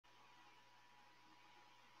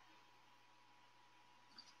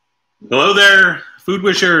Hello there, food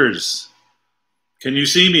wishers. Can you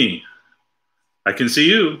see me? I can see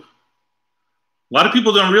you. A lot of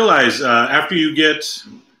people don't realize after you get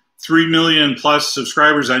 3 million plus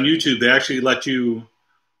subscribers on YouTube, they actually let you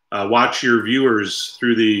watch your viewers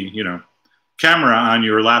through the camera on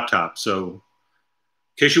your laptop. So in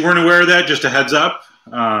case you weren't aware of that, just a heads up.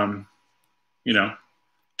 Don't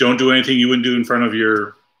do anything you wouldn't do in front of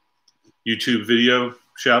your YouTube video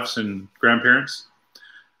chefs and grandparents.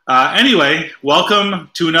 Anyway, welcome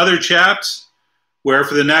to another chat where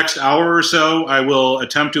for the next hour or so, I will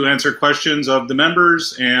attempt to answer questions of the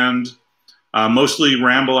members and mostly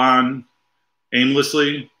ramble on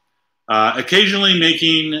aimlessly, occasionally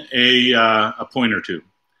making a point or two.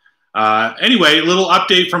 Anyway, a little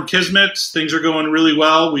update from Kismet. Things are going really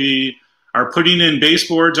well. We are putting in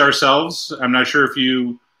baseboards ourselves. I'm not sure if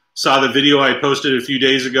you saw the video I posted a few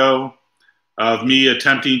days ago of me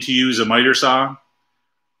attempting to use a miter saw.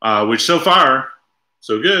 Which so far,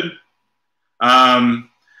 so good.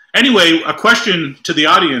 Anyway, a question to the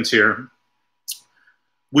audience here.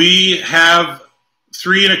 We have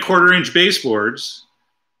 3 1/4-inch baseboards,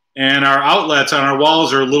 and our outlets on our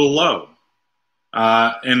walls are a little low,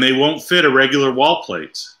 and they won't fit a regular wall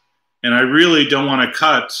plate. And I really don't want to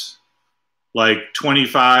cut like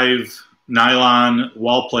 25 nylon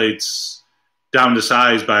wall plates down to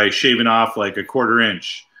size by shaving off like a 1/4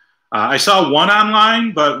 inch. I saw one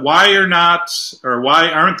online, but why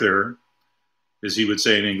aren't there, as he would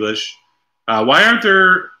say in English, why aren't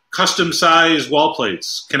there custom-sized wall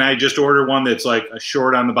plates? Can I just order one that's like a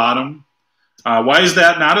short on the bottom? Why is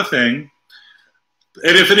that not a thing?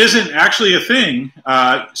 And if it isn't actually a thing,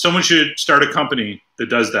 someone should start a company that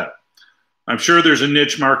does that. I'm sure there's a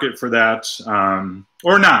niche market for that,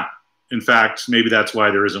 or not. In fact, maybe that's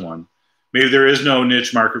why there isn't one. Maybe there is no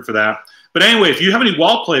niche market for that. But anyway, if you have any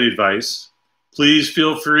wall plate advice, please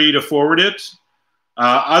feel free to forward it.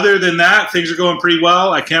 Other than that, things are going pretty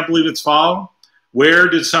well. I can't believe it's fall. Where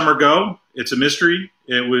did summer go? It's a mystery.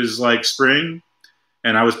 It was like spring,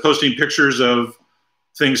 and I was posting pictures of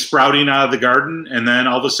things sprouting out of the garden, and then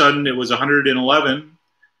all of a sudden it was 111,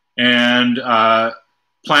 and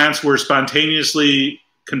plants were spontaneously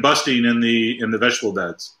combusting in the vegetable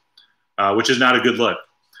beds, which is not a good look.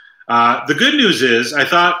 The good news is I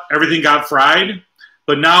thought everything got fried,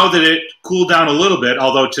 but now that it cooled down a little bit,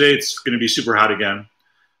 although today it's going to be super hot again,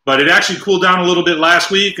 but it actually cooled down a little bit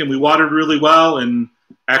last week, and we watered really well, and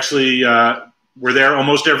actually we're there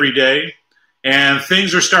almost every day, and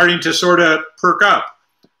things are starting to sort of perk up.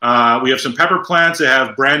 We have some pepper plants that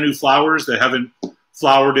have brand new flowers that haven't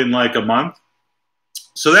flowered in like a month,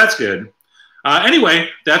 so that's good. Anyway,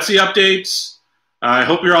 that's the updates. I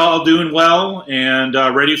hope you're all doing well and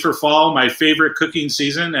ready for fall, my favorite cooking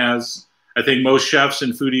season, as I think most chefs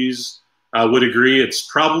and foodies would agree. It's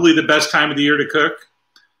probably the best time of the year to cook.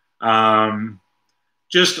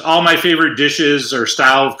 Just all my favorite dishes or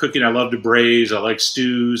style of cooking. I love to braise. I like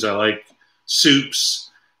stews. I like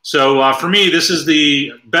soups. So for me, this is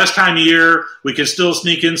the best time of year. We can still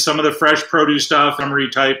sneak in some of the fresh produce stuff,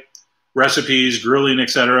 summery type recipes, grilling,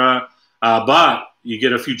 etc. But you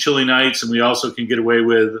get a few chilly nights, and we also can get away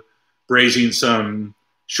with braising some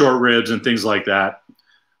short ribs and things like that.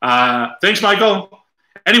 Thanks, Michael.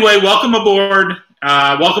 Anyway, welcome aboard.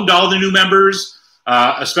 Welcome to all the new members.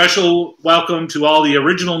 A special welcome to all the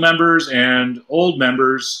original members and old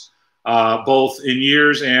members, both in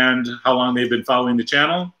years and how long they've been following the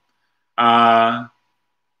channel.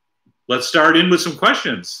 Let's start in with some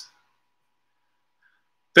questions.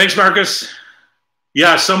 Thanks, Marcus.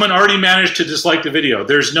 Yeah, someone already managed to dislike the video.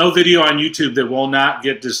 There's no video on YouTube that will not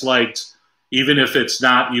get disliked, even if it's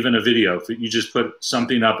not even a video. If you just put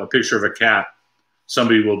something up, a picture of a cat,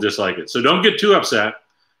 somebody will dislike it. So don't get too upset.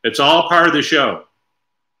 It's all part of the show.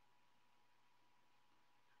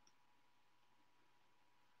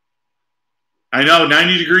 I know,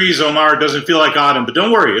 90 degrees, Omar, doesn't feel like autumn, but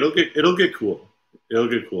don't worry, it'll get cool. It'll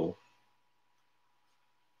get cool.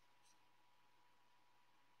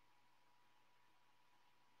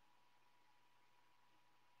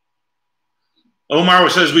 Omar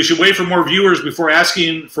says we should wait for more viewers before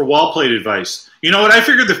asking for wall plate advice. You know what? I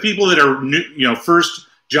figured the people that are new, first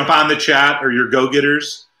jump on the chat are your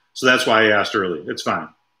go-getters, so that's why I asked early. It's fine.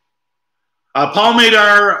 Paul made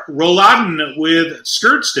our rouladen with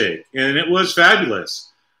skirt steak, and it was fabulous.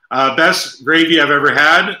 Best gravy I've ever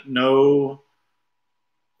had, no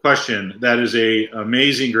question. That is a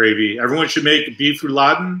amazing gravy. Everyone should make beef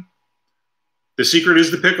rouladen. The secret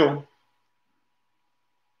is the pickle.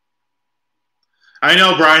 I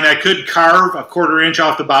know, Brian, I could carve a 1/4 inch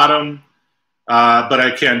off the bottom, but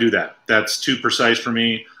I can't do that. That's too precise for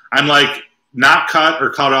me. I'm like not cut or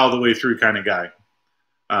cut all the way through kind of guy.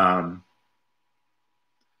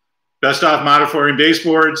 Best off modifying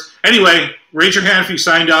baseboards. Anyway, raise your hand if you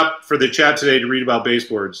signed up for the chat today to read about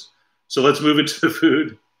baseboards. So let's move into the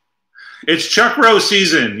food. It's chuck roast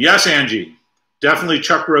season. Yes, Angie. Definitely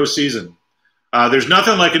chuck roast season. There's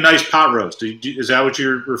nothing like a nice pot roast. Is that what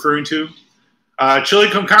you're referring to? Chili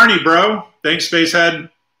con carne, bro. Thanks, Spacehead.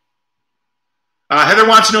 Heather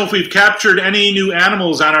wants to know if we've captured any new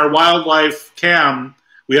animals on our wildlife cam.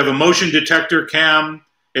 We have a motion detector cam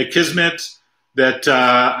at Kismet that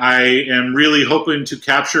I am really hoping to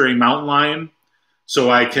capture a mountain lion so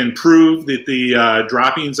I can prove that the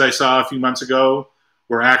droppings I saw a few months ago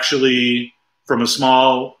were actually from a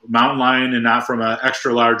small mountain lion and not from an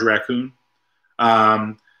extra large raccoon.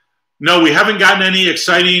 No, we haven't gotten any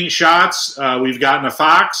exciting shots. We've gotten a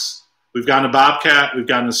fox, we've gotten a bobcat, we've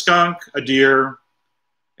gotten a skunk, a deer,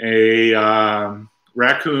 a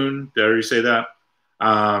raccoon. Did I already say that?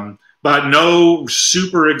 But no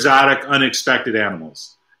super exotic, unexpected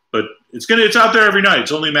animals. But it's out there every night.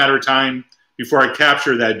 It's only a matter of time before I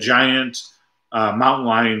capture that giant mountain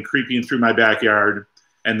lion creeping through my backyard,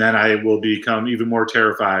 and then I will become even more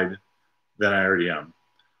terrified than I already am.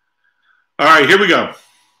 All right, here we go.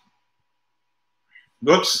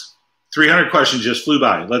 Whoops, 300 questions just flew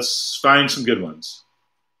by. Let's find some good ones.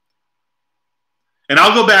 And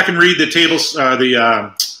I'll go back and read the tables,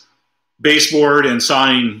 the baseboard and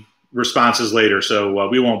sawing responses later, so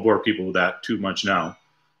we won't bore people with that too much now.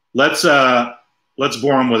 Let's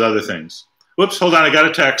bore them with other things. Whoops, hold on, I got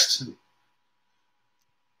a text.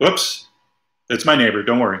 Whoops, it's my neighbor,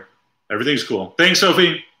 don't worry. Everything's cool. Thanks,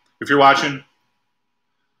 Sophie, if you're watching.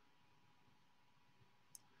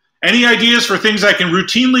 Any ideas for things I can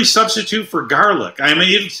routinely substitute for garlic? I'm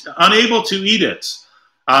unable to eat it.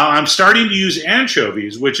 I'm starting to use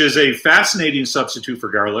anchovies, which is a fascinating substitute for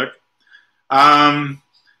garlic.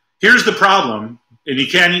 Here's the problem, and you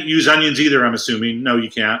can't use onions either, I'm assuming. No,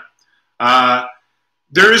 you can't.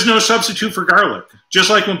 There is no substitute for garlic.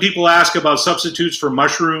 Just like when people ask about substitutes for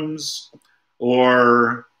mushrooms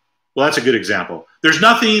or, well, that's a good example. There's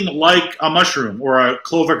nothing like a mushroom or a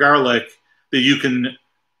clove of garlic that you can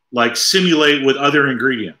like simulate with other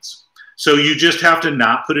ingredients. So you just have to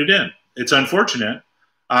not put it in. It's unfortunate.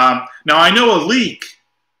 Now I know a leek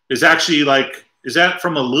is actually like, is that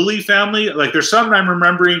from a lily family? Like there's something I'm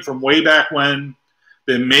remembering from way back when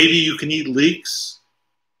that maybe you can eat leeks,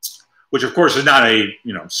 which of course is not a,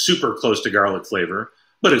 super close to garlic flavor,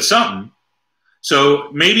 but it's something. So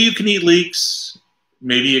maybe you can eat leeks,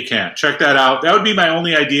 maybe you can't. Check that out. That would be my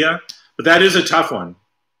only idea, but that is a tough one.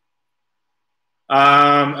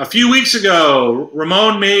 A few weeks ago,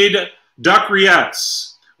 Ramon made duck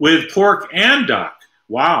rillettes with pork and duck.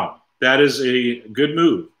 Wow, that is a good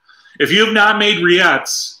move. If you have not made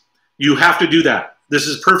rillettes, you have to do that. This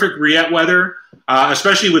is perfect rillette weather,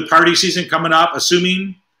 especially with party season coming up,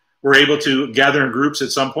 assuming we're able to gather in groups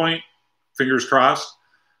at some point, fingers crossed.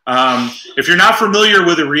 If you're not familiar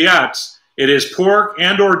with a rillette, it is pork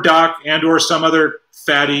and or duck and or some other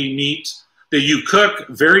fatty meat that you cook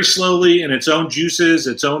very slowly in its own juices,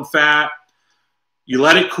 its own fat. You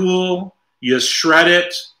let it cool, you shred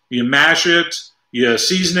it, you mash it, you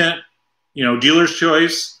season it, dealer's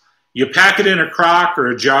choice. You pack it in a crock or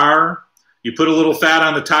a jar. You put a little fat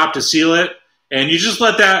on the top to seal it, and you just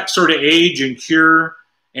let that sort of age and cure,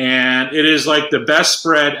 and it is like the best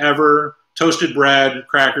spread ever. Toasted bread,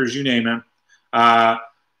 crackers, you name it.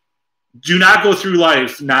 Do not go through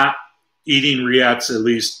life not eating rillettes at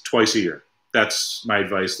least twice a year. That's my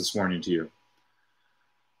advice this morning to you.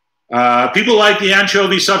 People like the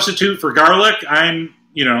anchovy substitute for garlic. I'm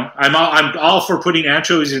all for putting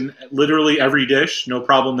anchovies in literally every dish. No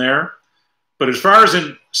problem there. But as far as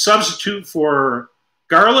a substitute for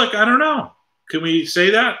garlic, I don't know. Can we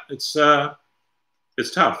say that? It's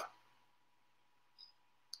tough.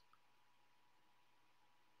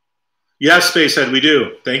 Yes, Spacehead, we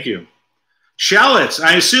do. Thank you. Shallots.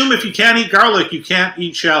 I assume if you can't eat garlic, you can't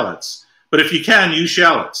eat shallots. But if you can, use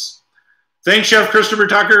shallots. Thanks, Chef Christopher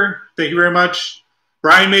Tucker. Thank you very much.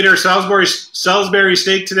 Brian made our Salisbury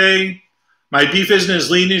steak today. My beef isn't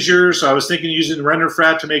as lean as yours, so I was thinking using the rendered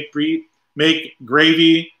fat to make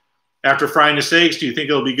gravy after frying the steaks. Do you think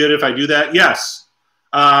it'll be good if I do that? Yes.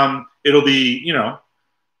 It'll be,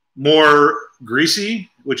 more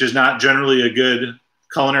greasy, which is not generally a good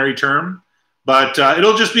culinary term. But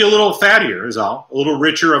it'll just be a little fattier is all, a little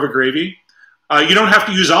richer of a gravy. You don't have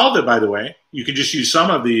to use all of it, by the way. You can just use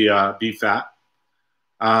some of the beef fat.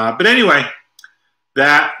 But anyway,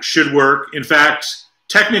 that should work. In fact,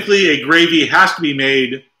 technically a gravy has to be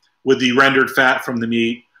made with the rendered fat from the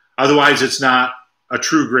meat. Otherwise, it's not a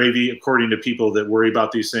true gravy, according to people that worry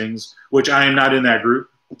about these things, which I am not in that group.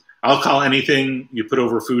 I'll call anything you put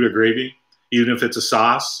over food a gravy, even if it's a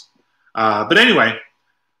sauce. But anyway,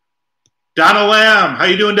 Donna Lamb, how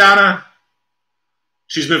you doing, Donna?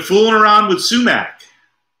 She's been fooling around with sumac.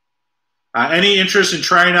 Any interest in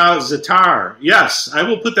trying out za'atar? Yes, I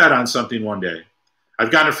will put that on something one day.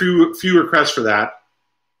 I've gotten a few requests for that.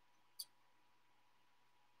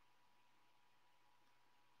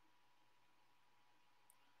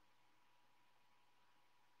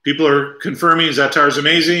 People are confirming za'atar is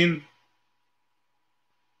amazing.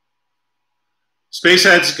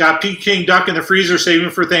 Spacehead's got Peking duck in the freezer, saving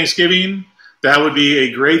for Thanksgiving. That would be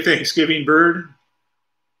a great Thanksgiving bird.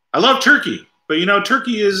 I love turkey, but you know,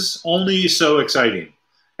 turkey is only so exciting.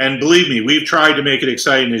 And believe me, we've tried to make it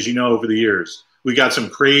exciting, as you know, over the years. We got some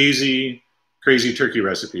crazy, crazy turkey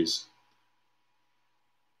recipes.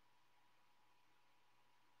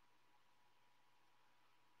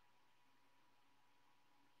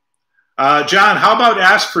 John, how about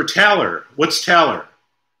ask for Taller? What's Taller?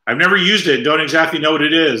 I've never used it, don't exactly know what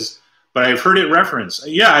it is, but I've heard it referenced.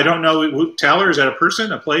 Yeah, I don't know who Taller is. That a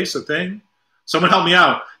person, a place, a thing? Someone help me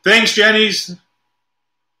out. Thanks, Jenny's.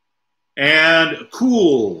 And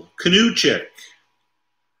cool, canoe chick.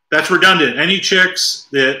 That's redundant. Any chicks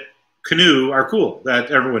that canoe are cool.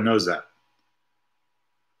 That everyone knows that.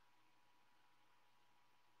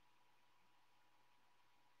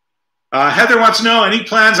 Heather wants to know, any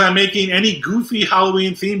plans on making any goofy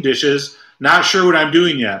Halloween themed dishes? Not sure what I'm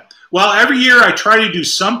doing yet. Well, every year I try to do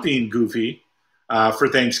something goofy for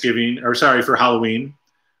Thanksgiving, or sorry, for Halloween,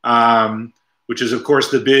 which is, of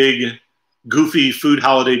course, the big goofy food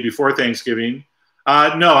holiday before Thanksgiving.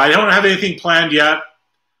 No, I don't have anything planned yet.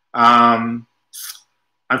 I'm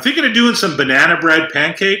thinking of doing some banana bread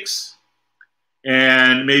pancakes,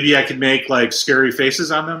 and maybe I could make like scary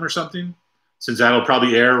faces on them or something, since that'll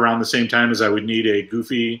probably air around the same time as I would need a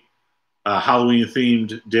goofy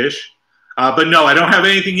Halloween-themed dish. But no, I don't have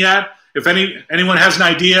anything yet. If anyone has an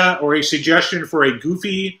idea or a suggestion for a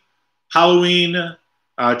goofy Halloween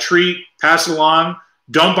treat, pass it along.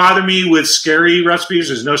 Don't bother me with scary recipes.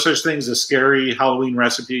 There's no such thing as a scary Halloween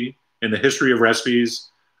recipe in the history of recipes.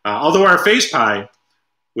 Although our face pie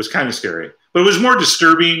was kind of scary. But it was more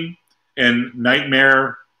disturbing and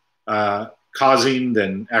nightmare causing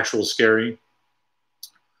than actual scary.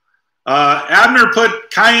 Abner put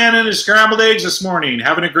cayenne in his scrambled eggs this morning.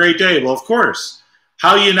 Having a great day. Well, of course.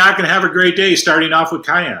 How are you not going to have a great day starting off with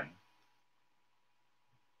cayenne?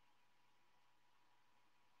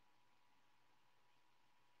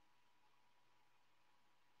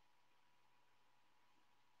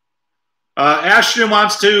 Ashton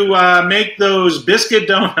wants to make those biscuit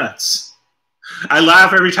donuts. I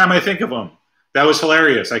laugh every time I think of them. That was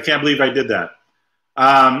hilarious. I can't believe I did that.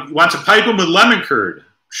 Want to pipe them with lemon curd?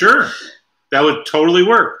 Sure, that would totally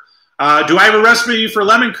work. Do I have a recipe for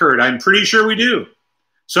lemon curd? I'm pretty sure we do.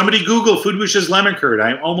 Somebody Google Food Wishes lemon curd.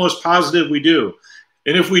 I'm almost positive we do.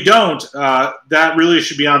 And if we don't, that really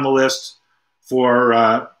should be on the list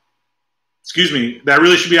for, excuse me, that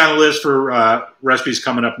really should be on the list for recipes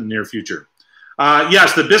coming up in the near future.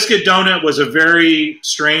 Yes, the biscuit donut was a very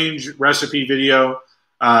strange recipe video.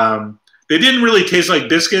 They didn't really taste like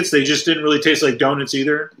biscuits. They just didn't really taste like donuts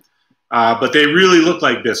either. But they really look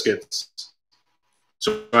like biscuits.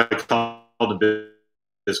 So I call them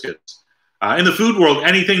biscuits. In the food world,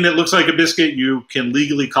 anything that looks like a biscuit, you can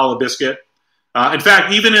legally call a biscuit. In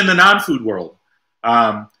fact, even in the non-food world,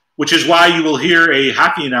 which is why you will hear a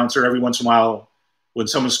hockey announcer every once in a while when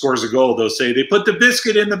someone scores a goal, they'll say, they put the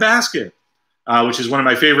biscuit in the basket, which is one of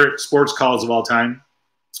my favorite sports calls of all time.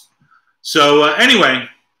 So anyway,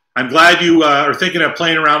 I'm glad you are thinking of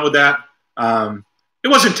playing around with that. It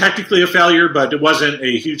wasn't technically a failure, but it wasn't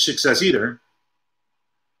a huge success either.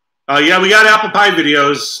 Yeah, we got apple pie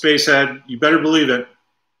videos, Spacehead. You better believe it.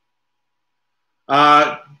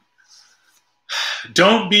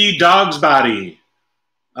 Don't be dog's body.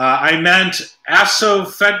 I meant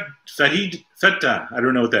asofeta. I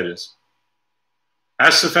don't know what that is.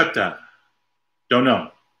 Asofeta. Don't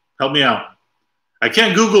know. Help me out. I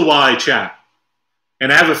can't Google while I chat.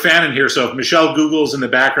 And I have a fan in here, so if Michelle Googles in the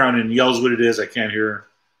background and yells what it is, I can't hear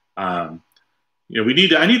her. You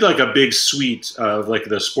know, I need like a big suite of like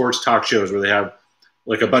the sports talk shows where they have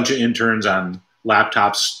like a bunch of interns on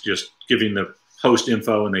laptops just giving the host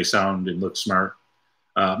info and they sound and look smart.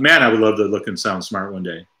 Man, I would love to look and sound smart one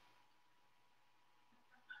day.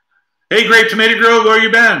 Hey, Grape Tomato Grove, where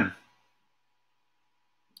you been?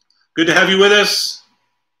 Good to have you with us.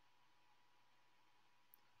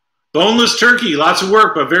 Boneless turkey, lots of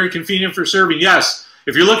work, but very convenient for serving. Yes,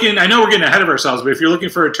 if you're looking, I know we're getting ahead of ourselves, but if you're looking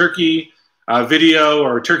for a turkey video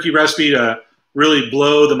or turkey recipe to really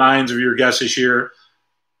blow the minds of your guests this year.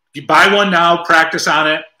 You buy one now, practice on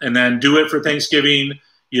it, and then do it for Thanksgiving.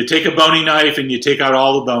 You take a boning knife and you take out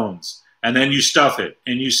all the bones, and then you stuff it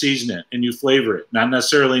and you season it and you flavor it, not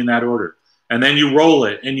necessarily in that order. And then you roll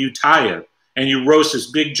it and you tie it and you roast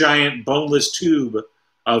this big giant boneless tube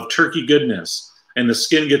of turkey goodness, and the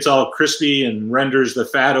skin gets all crispy and renders the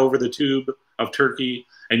fat over the tube of turkey,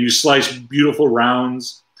 and you slice beautiful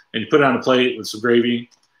rounds and you put it on a plate with some gravy.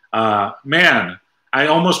 Man, I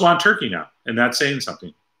almost want turkey now, and that's saying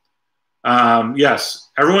something. Yes,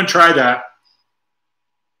 everyone try that.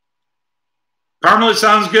 Parmalat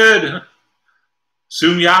sounds good.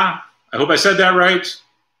 Sumya, I hope I said that right.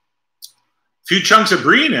 A few chunks of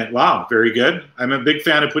brie in it. Wow, very good. I'm a big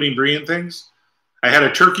fan of putting brie in things. I had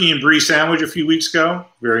a turkey and brie sandwich a few weeks ago.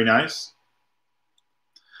 Very nice.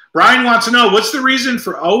 Brian wants to know, what's the reason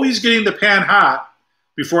for always getting the pan hot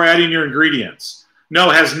before adding your ingredients?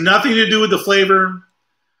 No, it has nothing to do with the flavor.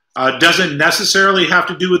 Doesn't necessarily have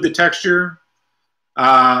to do with the texture.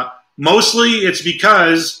 Mostly it's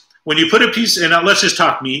because when you put a piece, and let's just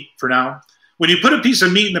talk meat for now. When you put a piece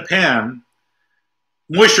of meat in the pan,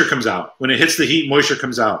 moisture comes out. When it hits the heat, moisture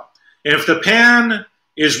comes out. And if the pan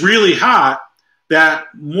is really hot, that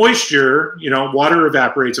moisture, you know, water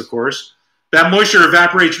evaporates, of course. That moisture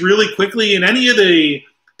evaporates really quickly, and any of the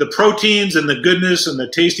proteins and the goodness and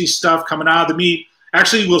the tasty stuff coming out of the meat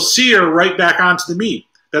actually will sear right back onto the meat.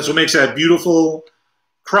 That's what makes that beautiful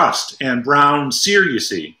crust and brown sear you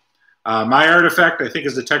see. Maillard effect, I think,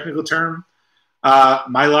 is the technical term.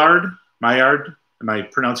 Maillard. Am I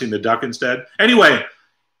pronouncing the duck instead? Anyway,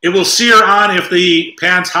 it will sear on if the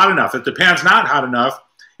pan's hot enough. If the pan's not hot enough,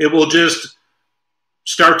 it will just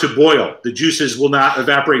start to boil. The juices will not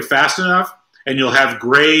evaporate fast enough, and you'll have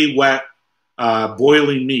gray, wet,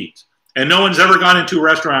 boiling meat. And no one's ever gone into a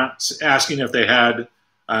restaurant asking if they had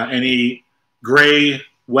any gray,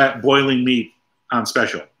 wet, boiling meat on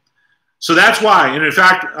special. So that's why. And in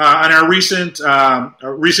fact, on our recent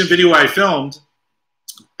video I filmed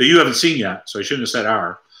that you haven't seen yet, so I shouldn't have said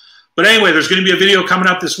our. But anyway, there's going to be a video coming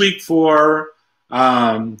up this week for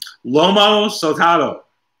lomo saltado,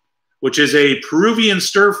 which is a Peruvian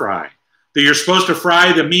stir fry that you're supposed to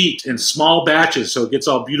fry the meat in small batches so it gets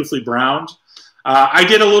all beautifully browned. I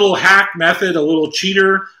did a little hack method, a little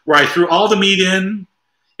cheater, where I threw all the meat in.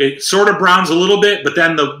 It sort of browns a little bit, but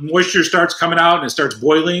then the moisture starts coming out and it starts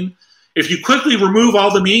boiling. If you quickly remove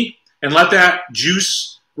all the meat and let that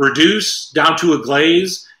juice reduce down to a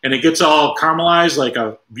glaze and it gets all caramelized like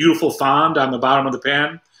a beautiful fond on the bottom of the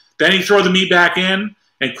pan, then you throw the meat back in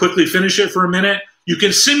and quickly finish it for a minute, you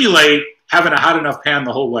can simulate having a hot enough pan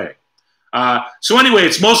the whole way. So anyway,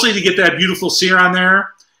 it's mostly to get that beautiful sear on there.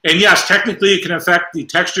 And yes, technically it can affect the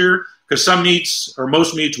texture because some meats, or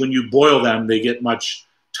most meats, when you boil them, they get much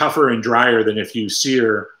tougher and drier than if you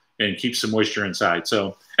sear and keep some moisture inside.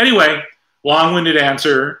 So anyway, long-winded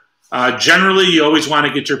answer. Generally, you always want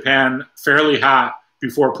to get your pan fairly hot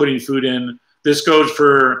before putting food in. This goes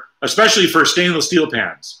for, especially for stainless steel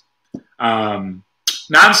pans.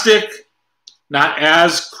 Non-stick, not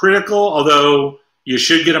as critical, although you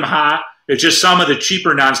should get them hot. It's just some of the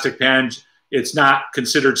cheaper non-stick pans, it's not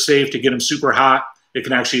considered safe to get them super hot. It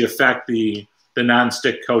can actually affect the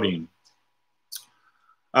non-stick coating.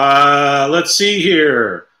 Let's see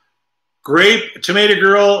here. Grape Tomato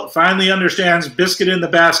Girl finally understands biscuit in the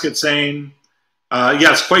basket saying,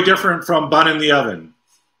 yes, quite different from bun in the oven.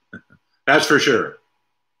 That's for sure.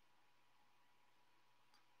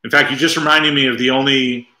 In fact, you just reminded me of the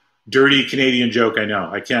only dirty Canadian joke I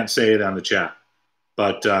know. I can't say it on the chat.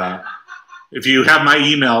 But if you have my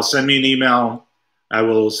email, send me an email. I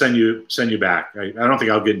will send you back. I don't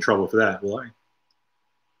think I'll get in trouble for that, will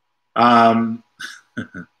I?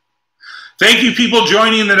 Thank you, people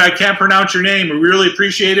joining that I can't pronounce your name. We really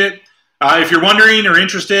appreciate it. If you're wondering or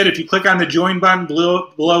interested, if you click on the join button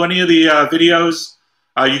below any of the videos,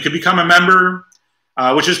 you can become a member,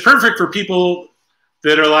 which is perfect for people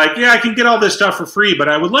that are like, yeah, I can get all this stuff for free, but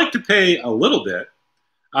I would like to pay a little bit.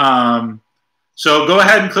 So go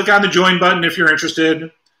ahead and click on the join button if you're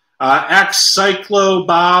interested.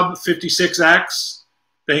 XCycloBob56X,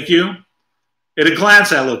 thank you. At a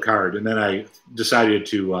glance, I looked hard, and then I decided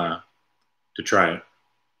to try it.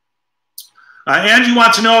 Angie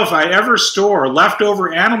wants to know if I ever store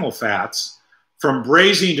leftover animal fats from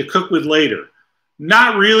braising to cook with later.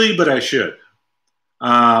 Not really, but I should.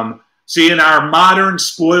 See, in our modern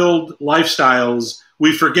spoiled lifestyles,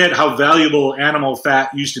 we forget how valuable animal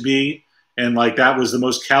fat used to be, and like that was the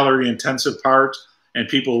most calorie intensive part, and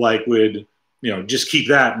people like would, you know, just keep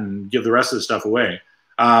that and give the rest of the stuff away.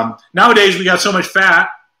 Nowadays we got so much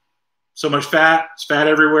fat So much fat. There's fat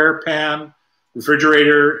everywhere. Pan,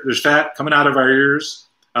 refrigerator. There's fat coming out of our ears,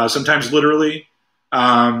 sometimes literally.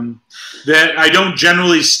 That I don't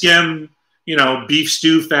generally skim, beef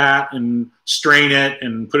stew fat and strain it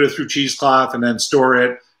and put it through cheesecloth and then store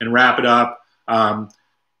it and wrap it up.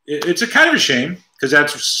 It's a kind of a shame because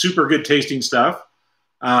that's super good tasting stuff.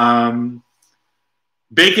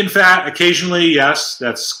 Bacon fat occasionally, yes,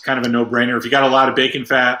 that's kind of a no-brainer. If you got a lot of bacon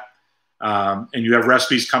fat and you have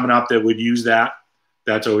recipes coming up that would use that,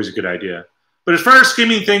 that's always a good idea. But as far as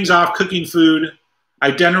skimming things off, cooking food,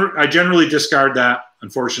 I generally discard that,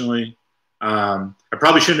 unfortunately. I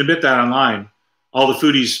probably shouldn't admit that online. All the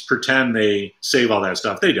foodies pretend they save all that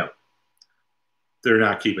stuff. They don't. They're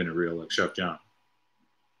not keeping it real like Chef John.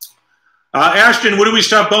 Ashton, what do we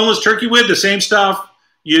stuff boneless turkey with? The same stuff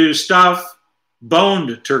you stuff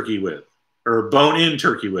boned turkey with, or bone-in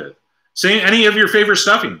turkey with. Any of your favorite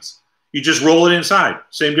stuffings. You just roll it inside.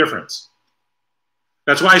 Same difference.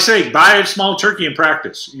 That's why I say buy a small turkey and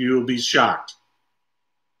practice. You'll be shocked.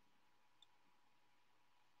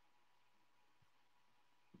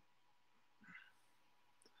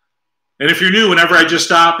 And if you're new, whenever I just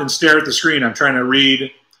stop and stare at the screen, I'm trying to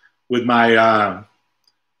read with my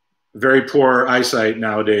very poor eyesight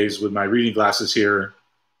nowadays with my reading glasses here.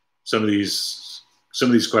 Some of these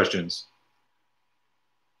questions.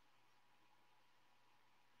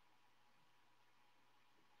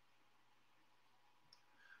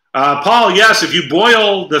 Paul, yes, if you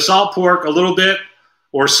boil the salt pork a little bit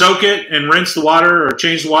or soak it and rinse the water or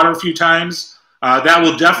change the water a few times, that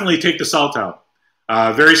will definitely take the salt out.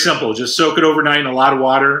 Very simple. Just soak it overnight in a lot of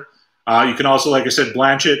water. You can also, like I said,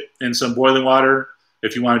 blanch it in some boiling water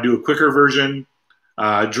if you want to do a quicker version.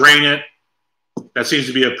 Drain it. That seems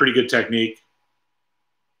to be a pretty good technique.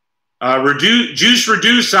 Juice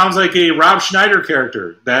reduce sounds like a Rob Schneider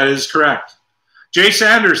character. That is correct. Jay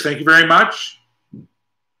Sanders, thank you very much.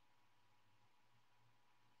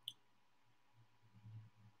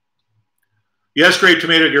 Yes, great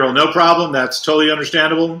tomato girl. No problem. That's totally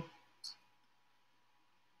understandable.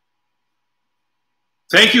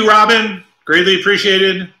 Thank you, Robin. Greatly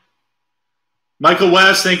appreciated. Michael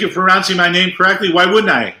West, thank you for pronouncing my name correctly. Why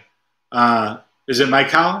wouldn't I? Is it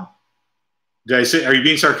Michael? Did I say? Are you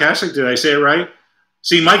being sarcastic? Did I say it right?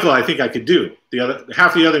 See, Michael, I think I could do.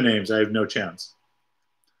 Half the other names, I have no chance.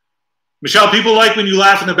 Michelle, people like when you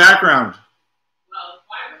laugh in the background. Well,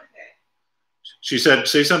 why would they? She said,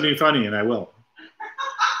 say something funny, and I will.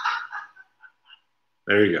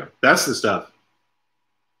 There you go. That's the stuff.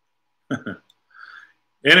 And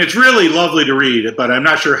it's really lovely to read, but I'm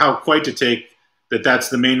not sure how quite to take that that's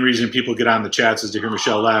the main reason people get on the chats is to hear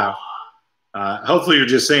Michelle laugh. Hopefully you're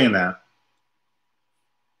just saying that.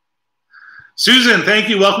 Susan, thank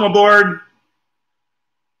you. Welcome aboard.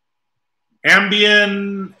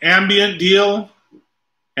 Ambient Ideal.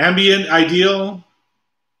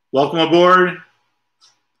 Welcome aboard.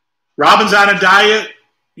 Robin's on a diet.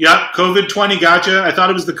 Yep, COVID-20, gotcha. I thought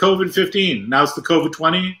it was the COVID-15. Now it's the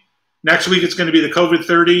COVID-20. Next week it's going to be the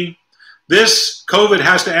COVID-30. This COVID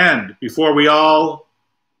has to end before we all,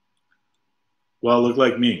 well, look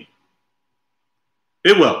like me.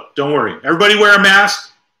 It will. Don't worry. Everybody wear a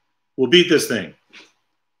mask. We'll beat this thing.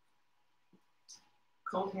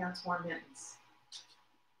 Cold hands, warm mittens.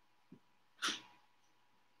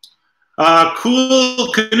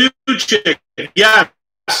 Cool canoe chick. Yes.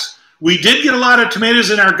 We did get a lot of tomatoes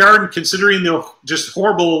in our garden considering the just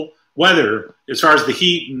horrible weather as far as the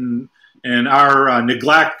heat and our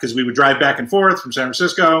neglect because we would drive back and forth from San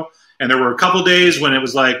Francisco. And there were a couple days when it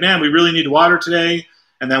was like, man, we really need water today.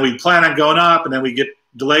 And then we'd plan on going up and then we'd get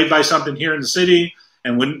delayed by something here in the city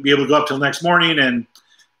and wouldn't be able to go up till next morning. And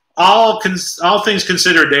all things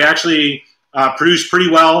considered, they actually produced pretty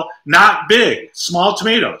well. Not big, small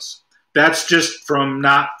tomatoes. That's just from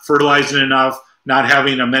not fertilizing enough, not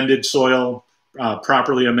having amended soil,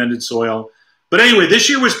 properly amended soil. But anyway, this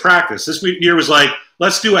year was practice. This year was like,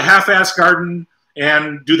 let's do a half-ass garden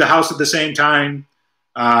and do the house at the same time.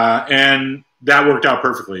 And that worked out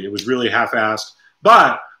perfectly. It was really half-assed.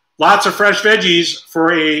 But lots of fresh veggies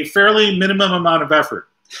for a fairly minimum amount of effort.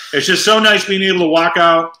 It's just so nice being able to walk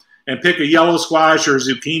out and pick a yellow squash or a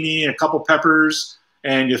zucchini, a couple peppers,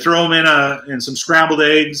 and you throw them in some scrambled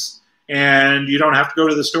eggs, and you don't have to go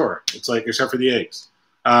to the store. It's like, except for the eggs.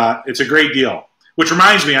 It's a great deal. Which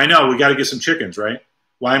reminds me, I know, we got to get some chickens, right?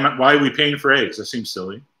 Why are we paying for eggs? That seems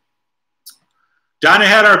silly. Donna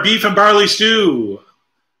had our beef and barley stew.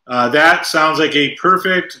 That sounds like a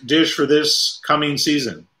perfect dish for this coming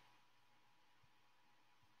season.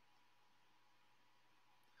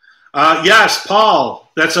 Yes,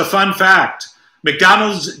 Paul, that's a fun fact.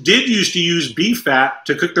 McDonald's did used to use beef fat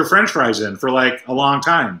to cook their French fries in for like a long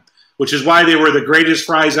time, which is why they were the greatest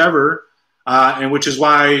fries ever, and which is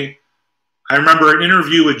why I remember an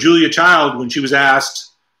interview with Julia Child when she was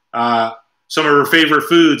asked some of her favorite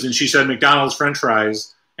foods, and she said McDonald's French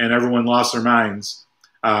fries, and everyone lost their minds.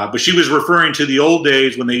 But she was referring to the old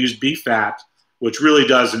days when they used beef fat, which really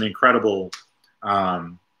does an incredible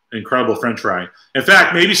French fry. In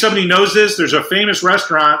fact, maybe somebody knows this. There's a famous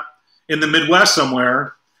restaurant in the Midwest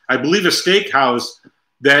somewhere, I believe a steakhouse,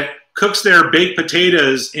 that cooks their baked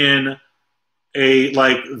potatoes in a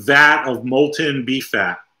like vat of molten beef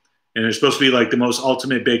fat. And it's supposed to be like the most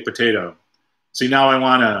ultimate baked potato. See, now I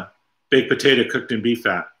want a baked potato cooked in beef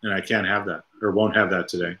fat, and I can't have that, or won't have that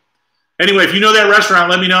today. Anyway, if you know that restaurant,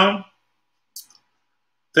 let me know.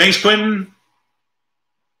 Thanks, Quentin.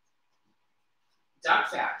 Duck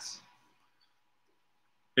fat.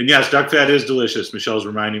 And yes, duck fat is delicious, Michelle's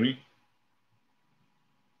reminding me.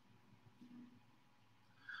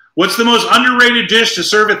 What's the most underrated dish to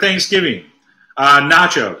serve at Thanksgiving?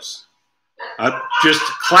 Nachos. Just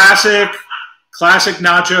classic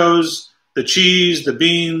nachos, the cheese, the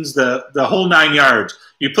beans, the whole 9 yards.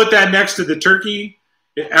 You put that next to the turkey,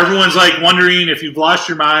 everyone's like wondering if you've lost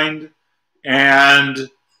your mind,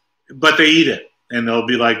 but they eat it, and they'll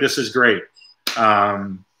be like, this is great.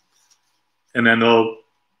 And then they'll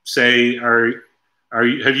say,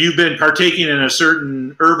 have you been partaking in a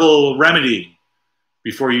certain herbal remedy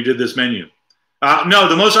before you did this menu? No,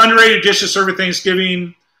 the most underrated dish to serve at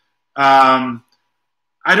Thanksgiving, I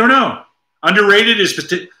don't know. Underrated,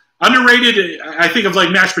 I think of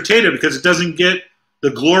like mashed potato because it doesn't get the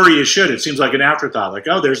glory it should. It seems like an afterthought, like,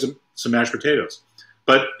 oh, there's some mashed potatoes.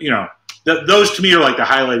 But, you know, those to me are like the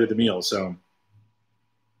highlight of the meal. So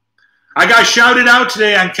I got shouted out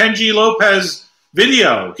today on Kenji Lopez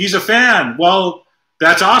video. He's a fan. Well,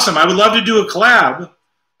 that's awesome. I would love to do a collab.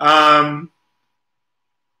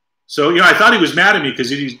 So, you know, I thought he was mad at me because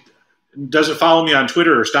he doesn't follow me on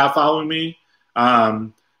Twitter or stop following me.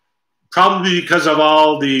 Probably because of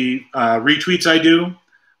all the retweets I do,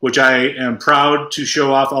 which I am proud to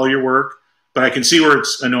show off all your work. But I can see where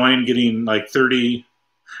it's annoying getting like 30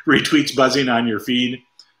 retweets buzzing on your feed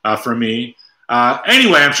from me.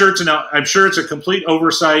 Anyway, I'm sure it's a complete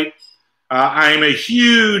oversight. I am a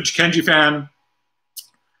huge Kenji fan,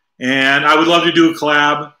 and I would love to do a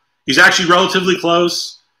collab. He's actually relatively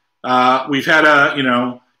close. We've had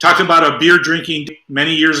talked about a beer drinking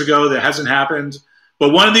many years ago that hasn't happened.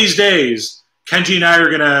 But one of these days, Kenji and I are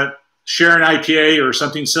going to share an IPA or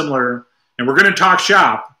something similar, and we're going to talk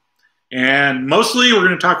shop. And mostly, we're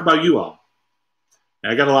going to talk about you all.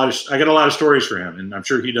 I got a lot of stories for him, and I'm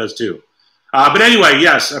sure he does too. But anyway,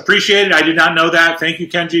 yes, appreciate it. I did not know that. Thank you,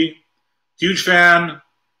 Kenji. Huge fan.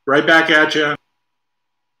 Right back at you.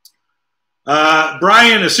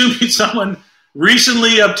 Brian, assuming someone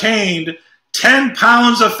recently obtained 10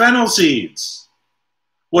 pounds of fennel seeds.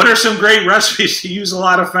 What are some great recipes to use a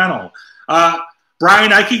lot of fennel?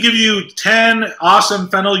 Brian, I could give you 10 awesome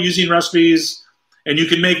fennel using recipes, and you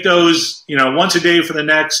can make those, once a day for the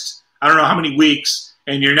next, I don't know how many weeks,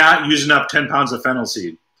 and you're not using up 10 pounds of fennel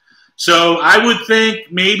seed. So I would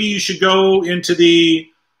think maybe you should go into the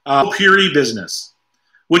puree business.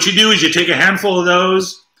 What you do is you take a handful of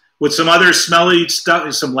those with some other smelly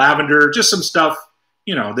stuff, some lavender, just some stuff,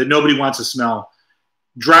 that nobody wants to smell.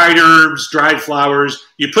 Dried herbs, dried flowers.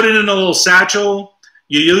 You put it in a little satchel.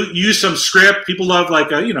 You use some script. People love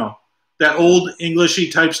that old Englishy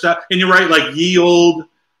type stuff. And you write like ye old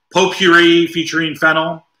potpourri featuring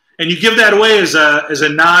fennel. And you give that away as a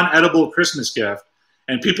non-edible Christmas gift.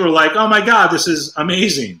 And people are like, oh my God, this is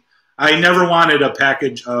amazing. I never wanted a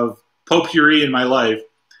package of potpourri in my life,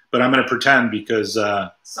 but I'm going to pretend because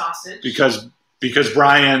sausage. Because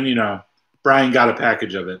Brian, Brian got a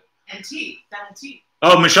package of it. And tea, fennel tea.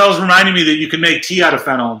 Oh, Michelle's reminding me that you can make tea out of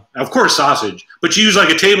fennel. Of course, sausage, but you use like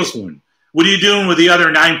a tablespoon. What are you doing with the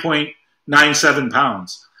other 9.97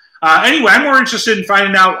 pounds? Anyway, I'm more interested in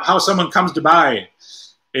finding out how someone comes to buy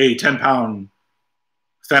a 10-pound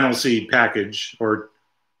fennel seed package, or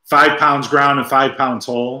 5 pounds ground and 5 pounds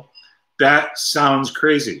whole. That sounds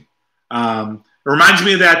crazy. It reminds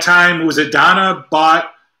me of that time, was it Donna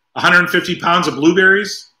bought 150 pounds of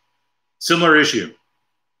blueberries? Similar issue.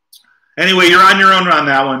 Anyway, you're on your own on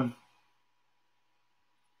that one.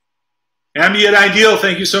 Ambient Ideal,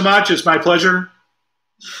 thank you so much. It's my pleasure.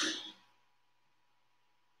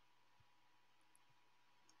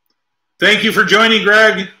 Thank you for joining,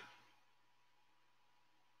 Greg.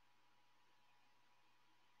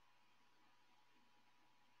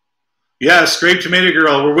 Yes, Grape Tomato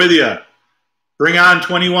Girl, we're with you. Bring on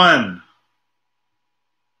 21.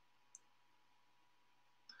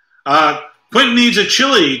 Quentin needs a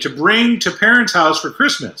chili to bring to parents' house for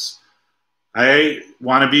Christmas. I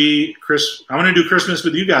want to do Christmas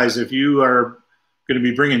with you guys if you are going to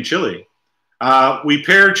be bringing chili. We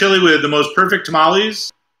pair chili with the most perfect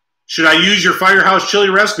tamales. Should I use your Firehouse chili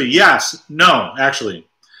recipe? Yes. No, actually.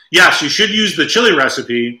 Yes, you should use the chili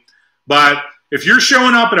recipe, but if you're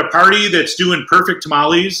showing up at a party that's doing perfect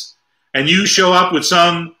tamales and you show up with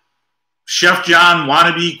some Chef John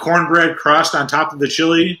wannabe cornbread crust on top of the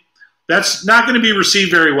chili, that's not going to be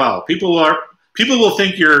received very well. People will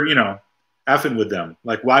think you're, effing with them.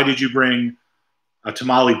 Like, why did you bring a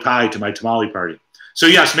tamale pie to my tamale party? So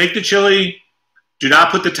yes, make the chili. Do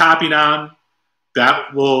not put the topping on.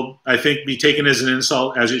 That will, I think, be taken as an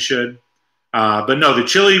insult, as it should. But no, the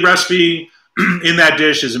chili recipe in that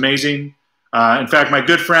dish is amazing. In fact, my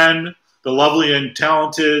good friend, the lovely and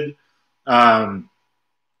talented,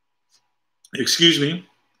 excuse me,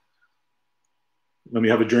 let me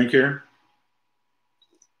have a drink here.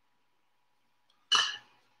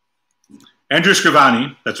 Andrew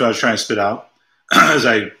Scrivani, that's what I was trying to spit out as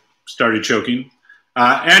I started choking.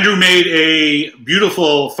 Andrew made a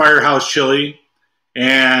beautiful Firehouse chili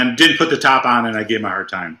and didn't put the top on, and I gave him a hard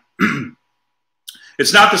time.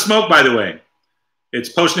 It's not the smoke, by the way. It's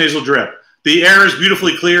post-nasal drip. The air is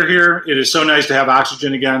beautifully clear here. It is so nice to have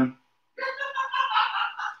oxygen again.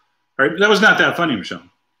 All right, that was not that funny, Michelle.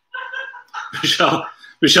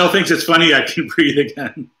 Michelle thinks it's funny I can breathe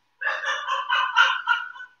again.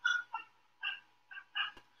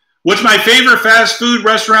 What's my favorite fast food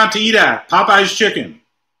restaurant to eat at? Popeye's Chicken.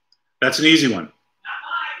 That's an easy one.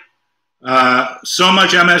 So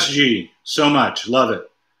much MSG. So much. Love it.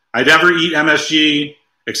 I never eat MSG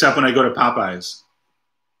except when I go to Popeye's.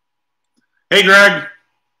 Hey, Greg.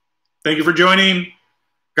 Thank you for joining.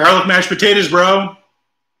 Garlic mashed potatoes, bro.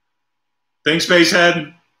 Thanks,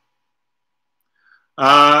 Spacehead.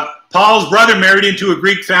 Paul's brother married into a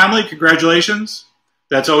Greek family. Congratulations.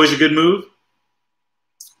 That's always a good move.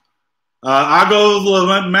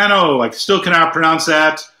 Ago Mano, I still cannot pronounce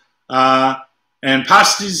that. And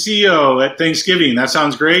pasticcio at Thanksgiving. That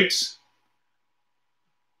sounds great.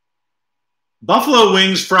 Buffalo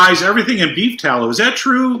Wings fries everything in beef tallow. Is that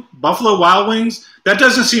true? Buffalo Wild Wings? That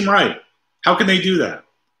doesn't seem right. How can they do that?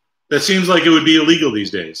 That seems like it would be illegal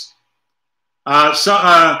these days.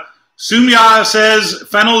 Sumya says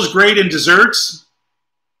fennel is great in desserts.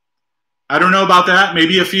 I don't know about that.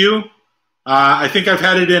 Maybe a few. I think I've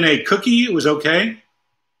had it in a cookie. It was okay.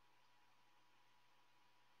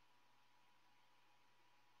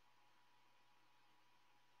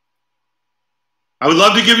 I would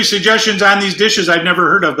love to give you suggestions on these dishes I've never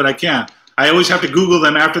heard of, but I can't. I always have to Google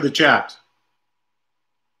them after the chat.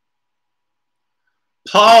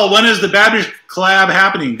 Paul, when is the Babbage collab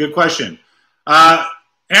happening? Good question.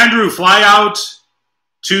 Andrew, fly out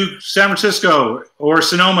to San Francisco or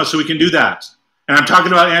Sonoma so we can do that. And I'm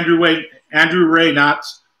talking about Andrew Ray, not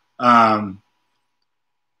Andrew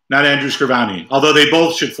Scrivani. Although they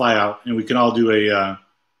both should fly out, and we can all do a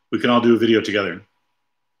video together.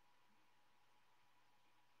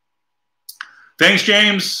 Thanks,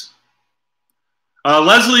 James.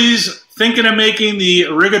 Leslie's thinking of making the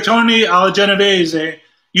rigatoni alla genovese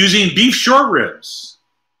using beef short ribs.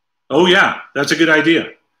 Oh yeah, that's a good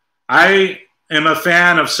idea. I am a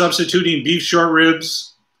fan of substituting beef short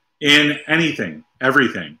ribs in anything,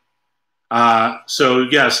 everything. So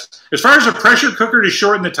yes, as far as a pressure cooker to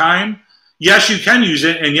shorten the time, yes, you can use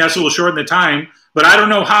it, and yes, it will shorten the time, but I don't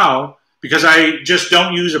know how, because I just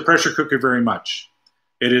don't use a pressure cooker very much.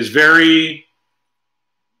 It is very,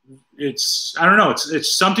 I don't know,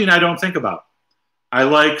 it's something I don't think about. I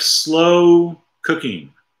like slow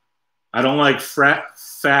cooking. I don't like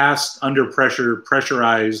fast, under pressure,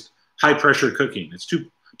 pressurized, high pressure cooking. It's too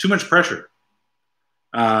much pressure.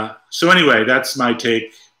 So anyway, that's my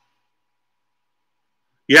take.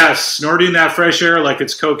 Yes, snorting that fresh air like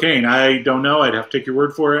it's cocaine. I don't know. I'd have to take your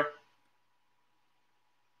word for it.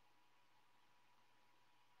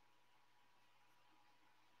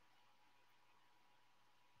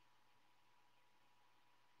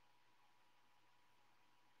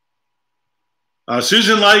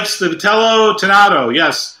 Susan likes the Vitello Tonato.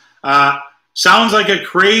 Yes. Sounds like a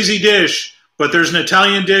crazy dish, but there's an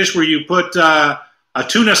Italian dish where you put a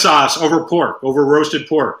tuna sauce over pork, over roasted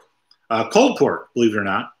pork. Cold pork, believe it or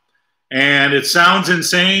not. And it sounds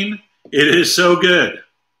insane. It is so good.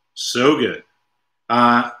 So good.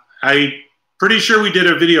 I'm pretty sure we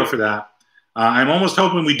did a video for that. I'm almost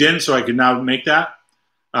hoping we didn't, so I could now make that.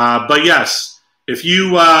 But yes, if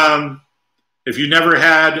you never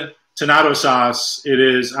had Tonato sauce, it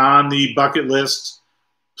is on the bucket list.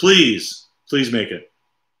 Please make it.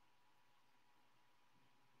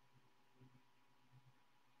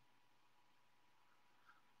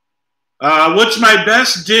 What's my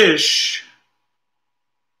best dish?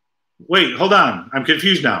 Wait, hold on. I'm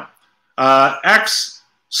confused now. X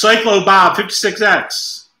Cyclo Bob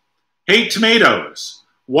 56X. Hate tomatoes.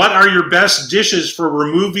 What are your best dishes for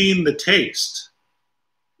removing the taste?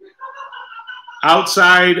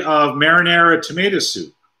 Outside of marinara tomato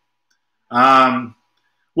soup.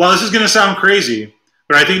 Well, this is going to sound crazy,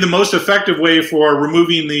 but I think the most effective way for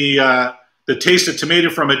removing the taste of tomato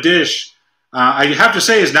from a dish, I have to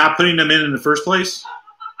say, is not putting them in the first place.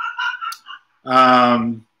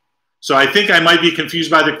 So I think I might be confused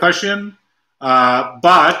by the question,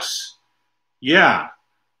 but yeah,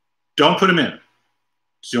 don't put them in.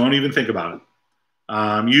 Don't even think about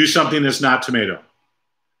it. Use something that's not tomato.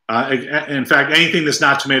 In fact, anything that's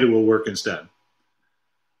not tomato will work instead.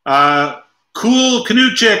 Cool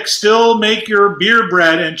Canoe Chick, still make your beer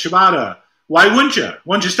bread and ciabatta. Why wouldn't you?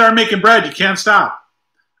 Once you start making bread, you can't stop.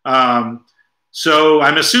 So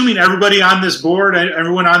I'm assuming everybody on this board,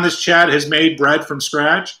 everyone on this chat has made bread from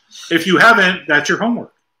scratch. If you haven't, that's your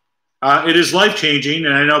homework. It is life-changing,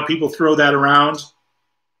 and I know people throw that around,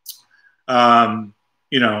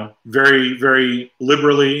 you know, very, very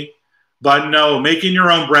liberally. But no, making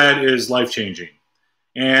your own bread is life-changing.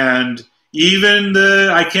 And even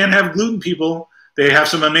the I Can't Have Gluten people, they have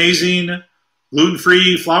some amazing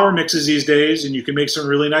gluten-free flour mixes these days, and you can make some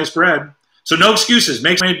really nice bread. So no excuses.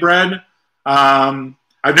 Make made bread.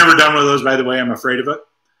 I've never done one of those, by the way. I'm afraid of it.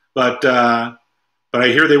 But I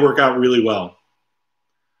hear they work out really well.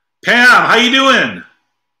 Pam, how you doing?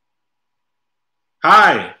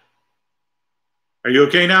 Hi. Are you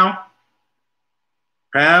okay now?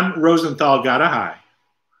 Pam Rosenthal got a hi.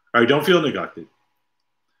 All right, don't feel neglected.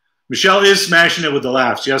 Michelle is smashing it with the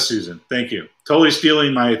laughs. Yes, Susan. Thank you. Totally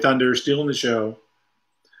stealing my thunder, stealing the show.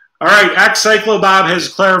 All right, X Cyclo Bob has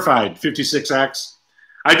clarified, 56X.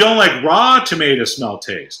 I don't like raw tomato smell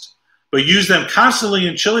taste, but use them constantly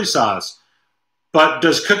in chili sauce. But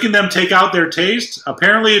does cooking them take out their taste?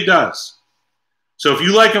 Apparently it does. So if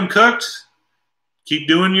you like them cooked, keep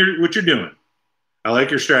doing what you're doing. I like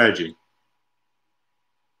your strategy.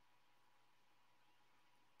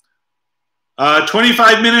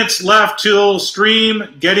 25 minutes left till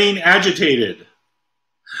stream getting agitated.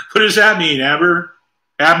 What does that mean, Abner?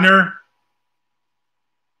 You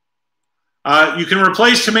can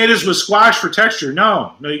replace tomatoes with squash for texture.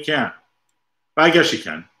 No, you can't. I guess you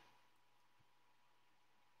can.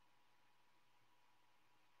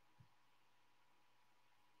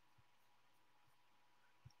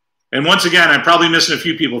 And once again, I'm probably missing a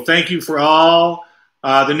few people. Thank you for all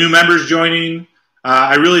the new members joining.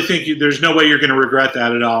 I really think there's no way you're going to regret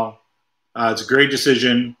that at all. It's a great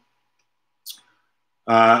decision.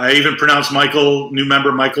 I even pronounced new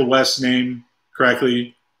member Michael West's name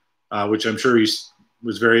correctly, which I'm sure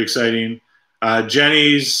was very exciting.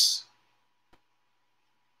 Jenny's.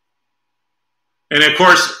 And of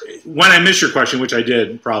course, when I miss your question, which I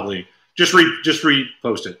did probably, just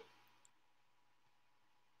repost it.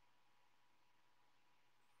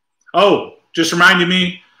 Oh, just reminded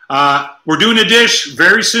me, we're doing a dish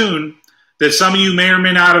very soon that some of you may or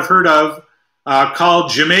may not have heard of called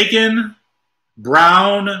Jamaican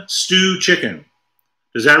brown stew chicken.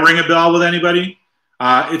 Does that ring a bell with anybody?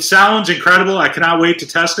 It sounds incredible. I cannot wait to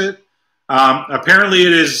test it. Apparently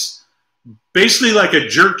it is basically like a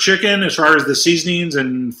jerk chicken as far as the seasonings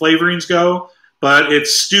and flavorings go, but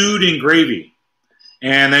it's stewed in gravy.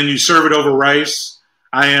 And then you serve it over rice.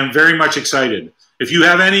 I am very much excited. If you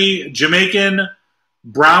have any Jamaican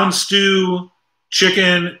brown stew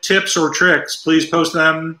chicken tips or tricks, please post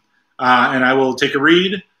them, and I will take a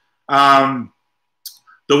read. The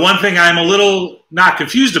one thing I'm a little not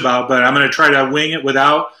confused about, but I'm going to try to wing it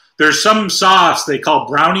without, there's some sauce they call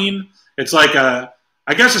browning. It's like I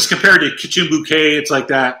guess it's compared to kitchen bouquet. It's like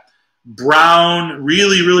that brown,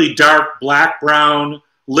 really, really dark black brown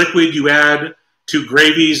liquid you add to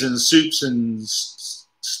gravies and soups and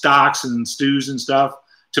stocks and stews and stuff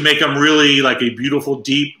to make them really like a beautiful,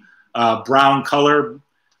 deep brown color.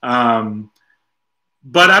 But I'm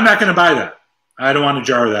not going to buy that. I don't want a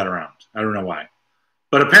jar of that around. I don't know why.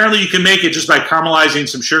 But apparently you can make it just by caramelizing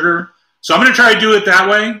some sugar. So I'm going to try to do it that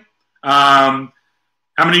way. I'm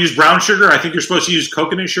going to use brown sugar. I think you're supposed to use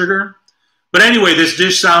coconut sugar. But anyway, this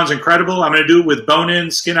dish sounds incredible. I'm going to do it with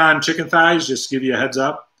bone-in, skin-on chicken thighs, just to give you a heads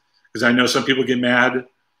up, because I know some people get mad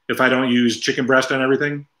if I don't use chicken breast on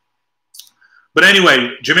everything. But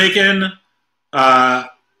anyway, Jamaican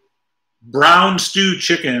brown stew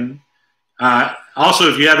chicken. Also,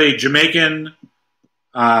 if you have a Jamaican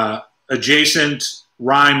adjacent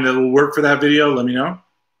rhyme that will work for that video, let me know.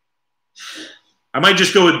 I might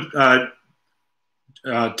just go with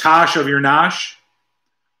Tosh of your Nosh.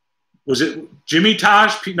 Was it Jimmy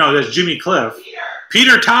Tosh? No, that's Jimmy Cliff. Peter.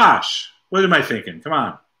 Peter Tosh. What am I thinking? Come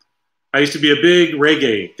on. I used to be a big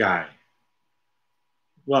reggae guy.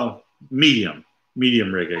 Well, medium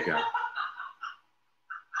reggae guy.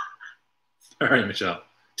 All right, Michelle.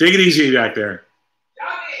 Take it easy back there.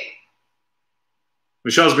 Johnny.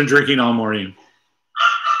 Michelle's been drinking all morning.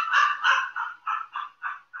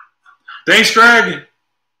 Thanks, Greg.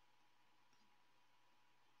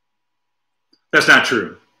 That's not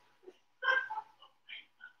true.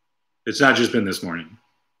 It's not just been this morning.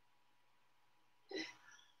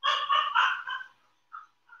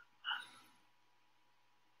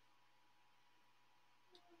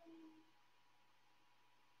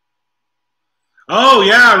 Oh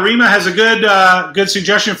yeah, Rima has a good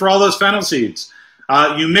suggestion for all those fennel seeds.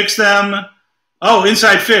 You mix them. Oh,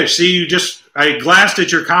 inside fish. See, I glanced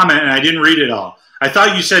at your comment and I didn't read it all. I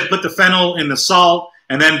thought you said put the fennel in the salt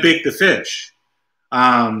and then bake the fish.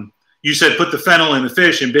 You said put the fennel in the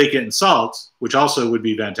fish and bake it in salt, which also would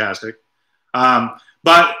be fantastic.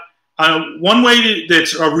 But one way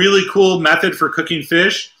that's a really cool method for cooking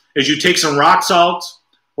fish is you take some rock salt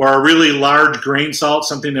or a really large grain salt,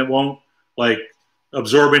 something that won't like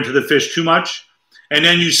absorb into the fish too much, and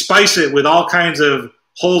then you spice it with all kinds of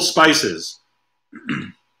whole spices.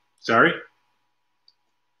 Sorry.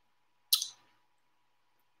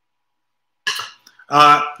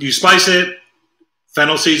 You spice it.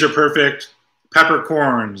 Fennel seeds are perfect.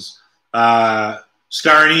 Peppercorns, star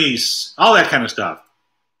anise, all that kind of stuff.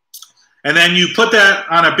 And then you put that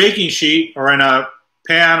on a baking sheet or in a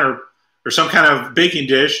pan or some kind of baking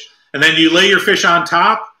dish, and then you lay your fish on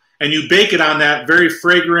top and you bake it on that very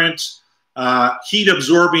fragrant,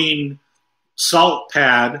 heat-absorbing salt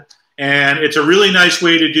pad. And it's a really nice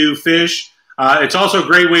way to do fish. It's also a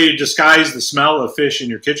great way to disguise the smell of fish in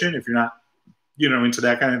your kitchen if you're not, into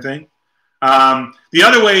that kind of thing. The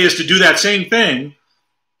other way is to do that same thing,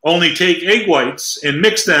 only take egg whites and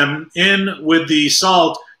mix them in with the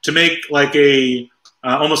salt to make like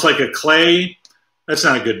almost like a clay. That's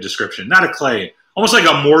not a good description. Not a clay. Almost like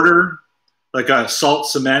a mortar, like a salt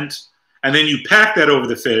cement. And then you pack that over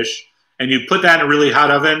the fish and you put that in a really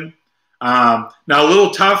hot oven. Now, a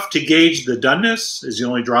little tough to gauge the doneness is the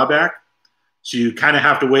only drawback. So you kind of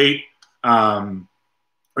have to wait,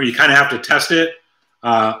 or you kind of have to test it,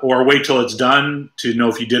 or wait till it's done to know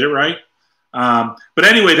if you did it right. But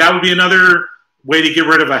anyway, that would be another way to get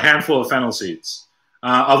rid of a handful of fennel seeds.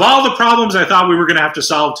 Of all the problems I thought we were going to have to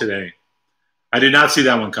solve today, I did not see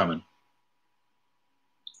that one coming.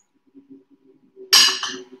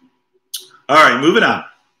 All right, moving on.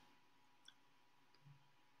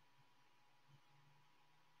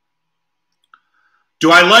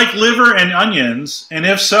 Do I like liver and onions? And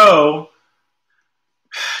if so,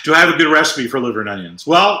 do I have a good recipe for liver and onions?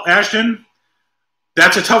 Well, Ashton,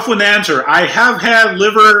 that's a tough one to answer. I have had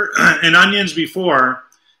liver and onions before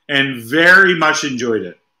and very much enjoyed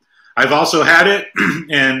it. I've also had it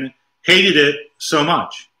and hated it so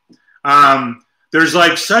much. There's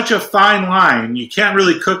like such a fine line. You can't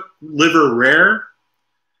really cook liver rare,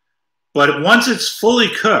 but once it's fully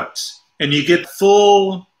cooked and you get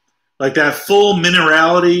full, like that full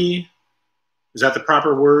minerality, is that the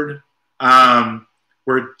proper word?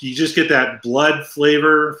 Where you just get that blood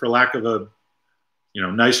flavor, for lack of a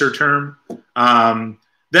nicer term. Then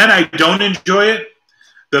I don't enjoy it.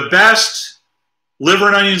 The best liver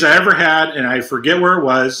and onions I ever had, and I forget where it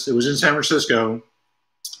was in San Francisco.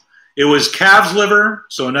 It was calf's liver,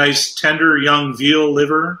 so a nice tender young veal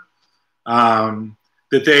liver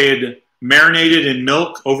that they had marinated in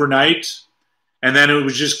milk overnight. And then it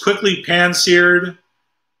was just quickly pan-seared,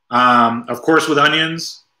 of course with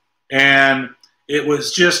onions. And it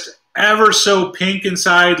was just ever so pink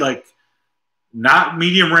inside, like not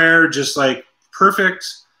medium rare, just like perfect.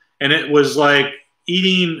 And it was like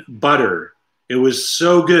eating butter. It was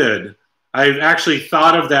so good. I've actually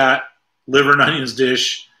thought of that liver and onions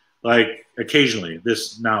dish like occasionally.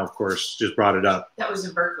 This now, of course, just brought it up. That was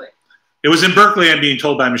in Berkeley. It was in Berkeley, I'm being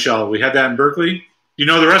told by Michelle. We had that in Berkeley. You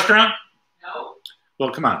know the restaurant? No.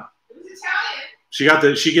 Well, come on. It was Italian. She got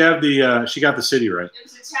the city right. It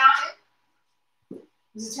was Italian. It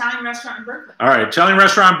was an Italian restaurant in Berkeley. All right, Italian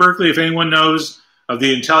restaurant in Berkeley. If anyone knows of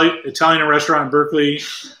the Italian restaurant in Berkeley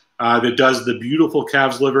that does the beautiful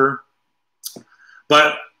calf's liver.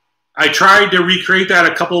 But I tried to recreate that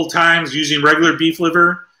a couple of times using regular beef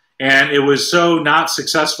liver, and it was so not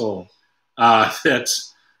successful that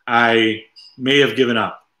I may have given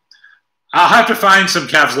up. I'll have to find some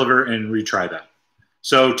calf's liver and retry that.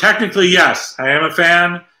 So technically, yes, I am a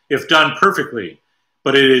fan if done perfectly,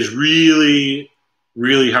 but it is really,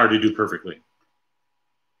 really hard to do perfectly.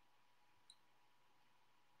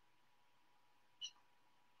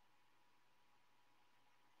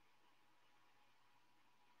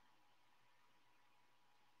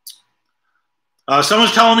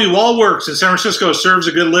 Someone's telling me Wallworks in San Francisco serves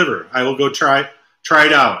a good liver. I will go try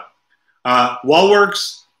it out.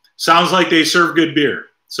 Wallworks sounds like they serve good beer.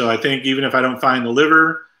 So I think even if I don't find the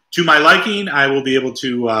liver to my liking, I will be able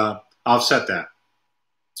to offset that.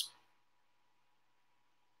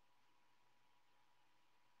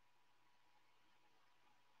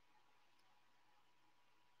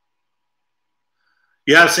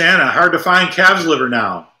 Yes, Anna, hard to find calf's liver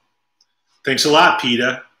now. Thanks a lot,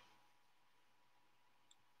 PETA.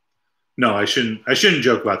 No, I shouldn't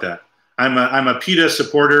joke about that. I'm a PETA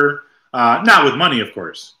supporter, not with money, of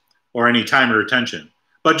course, or any time or attention,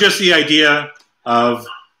 but just the idea of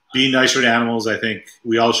being nicer to animals. I think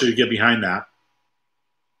we all should get behind that.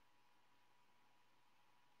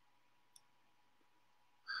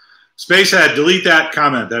 Spacehead, delete that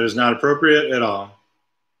comment. That is not appropriate at all.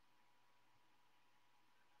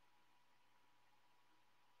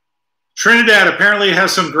 Trinidad apparently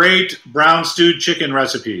has some great brown stewed chicken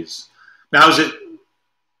recipes. Now, is it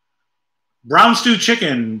brown stew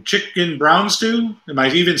chicken brown stew? Am I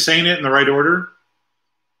even saying it in the right order?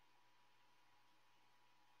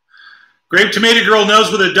 Grape Tomato Girl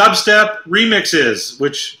knows what a dubstep remix is,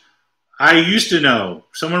 which I used to know.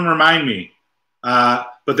 Someone remind me.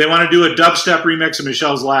 But they want to do a dubstep remix of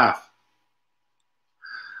Michelle's Laugh.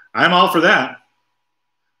 I'm all for that.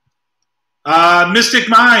 Mystic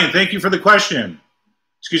Mind, thank you for the question.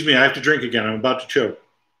 Excuse me, I have to drink again. I'm about to choke.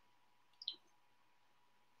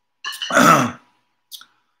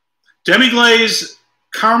 Demi-glaze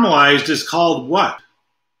caramelized is called what?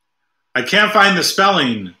 I can't find the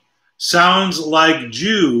spelling. Sounds like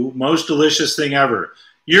Jew, most delicious thing ever.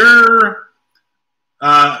 You're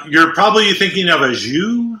probably thinking of a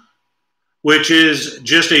jus, which is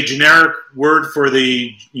just a generic word for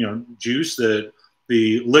the juice, the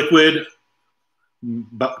liquid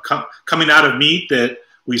coming out of meat that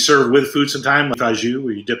we serve with food sometimes, like au jus,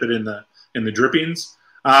 where you dip it in the drippings.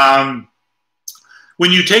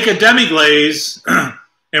 When you take a demi-glaze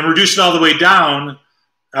and reduce it all the way down,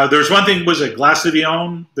 there's one thing, was it glace de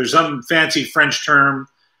Vion? There's some fancy French term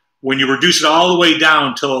when you reduce it all the way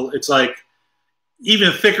down till it's like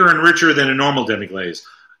even thicker and richer than a normal demi-glaze.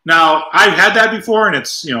 Now, I've had that before, and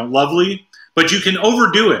it's lovely, but you can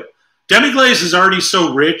overdo it. Demi-glaze is already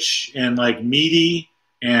so rich and like meaty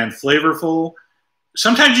and flavorful.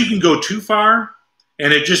 Sometimes you can go too far,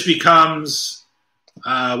 and it just becomes,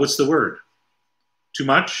 what's the word? Too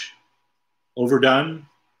much? Overdone?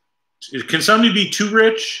 Can something be too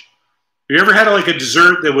rich? Have you ever had like a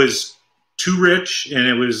dessert that was too rich, and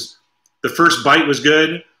it was, the first bite was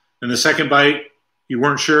good, and the second bite you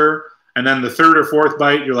weren't sure, and then the third or fourth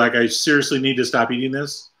bite you're like, I seriously need to stop eating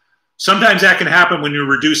this? Sometimes that can happen when you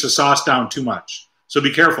reduce a sauce down too much. So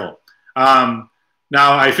be careful. Now,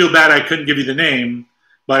 I feel bad I couldn't give you the name,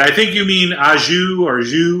 but I think you mean au jus, or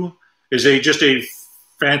jus is just a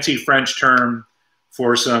fancy French term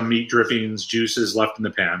for some meat drippings, juices left in the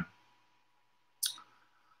pan.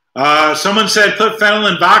 Someone said put fennel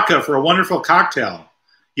in vodka for a wonderful cocktail.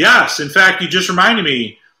 Yes, in fact, you just reminded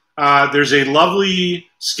me. There's a lovely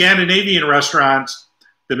Scandinavian restaurant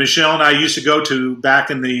that Michelle and I used to go to back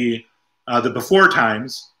in the before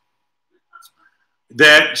times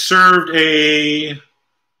that served a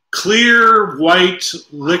clear white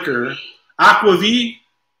liquor, aquavit,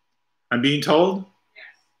 I'm being told,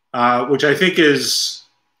 which I think is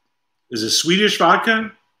a Swedish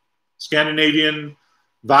vodka, Scandinavian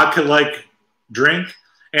vodka-like drink.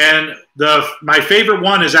 And my favorite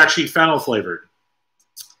one is actually fennel flavored.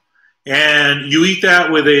 And you eat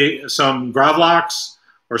that with some gravlax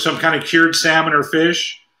or some kind of cured salmon or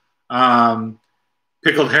fish,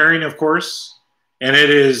 pickled herring, of course, and it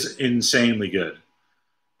is insanely good.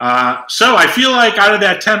 So I feel like out of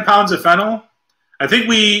that 10 pounds of fennel, I think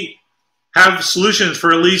we have solutions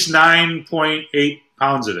for at least 9.8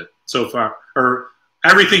 pounds of it so far, or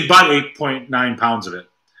everything but 8.9 pounds of it.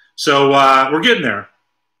 So we're getting there.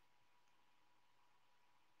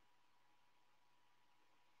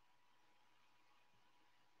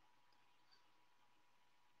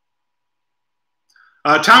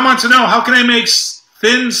 Tom wants to know, how can I make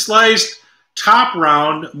thin sliced top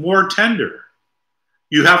round more tender?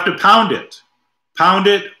 You have to pound it. Pound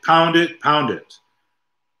it, pound it, pound it.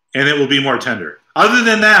 And it will be more tender. Other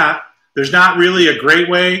than that, there's not really a great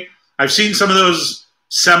way. I've seen some of those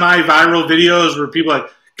semi-viral videos where people are like,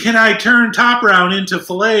 can I turn top round into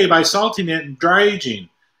filet by salting it and dry aging?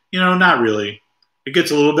 Not really. It gets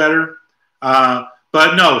a little better.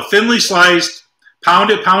 But no, thinly sliced, pound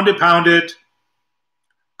it, pound it, pound it.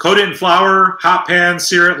 Coat it in flour, hot pan,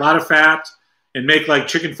 sear it, a lot of fat, and make like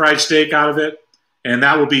chicken fried steak out of it, and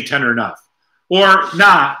that will be tender enough. Or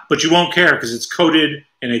not, but you won't care because it's coated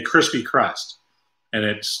in a crispy crust, and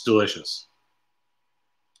it's delicious.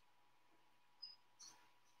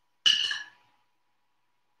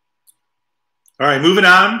 All right, moving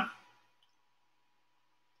on.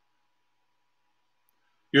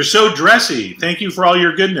 You're so dressy. Thank you for all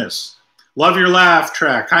your goodness. Love your laugh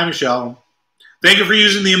track. Hi, Michelle. Thank you for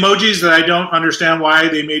using the emojis that I don't understand why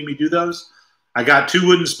they made me do those. I got 2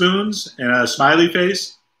 wooden spoons and a smiley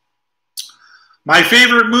face. My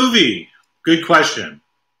favorite movie? Good question.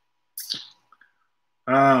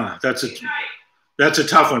 That's a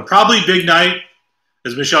tough one. Probably Big Night,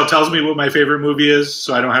 as Michelle tells me what my favorite movie is,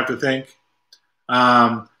 so I don't have to think.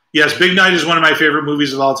 Yes, Big Night is one of my favorite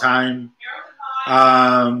movies of all time.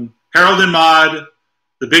 Harold and Maude,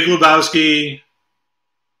 The Big Lebowski,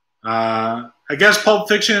 I guess Pulp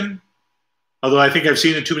Fiction, although I think I've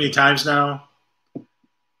seen it too many times now.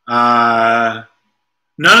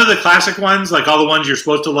 None of the classic ones, like all the ones you're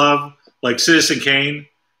supposed to love, like Citizen Kane.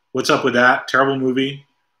 What's up with that? Terrible movie.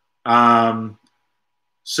 And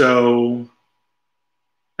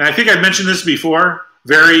I think I've mentioned this before,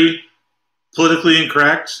 very politically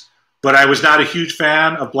incorrect, but I was not a huge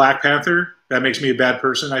fan of Black Panther. That makes me a bad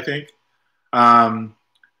person, I think.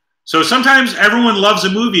 So sometimes everyone loves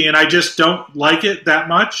a movie and I just don't like it that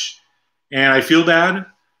much and I feel bad.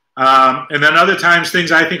 And then other times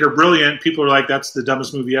things I think are brilliant, people are like, that's the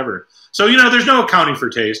dumbest movie ever. So, you know, there's no accounting for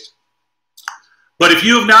taste. But if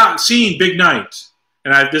you have not seen Big Night,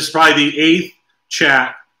 and this is probably the 8th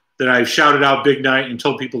chat that I've shouted out Big Night and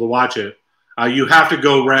told people to watch it, you have to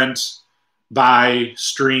go rent, buy,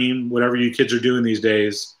 stream, whatever you kids are doing these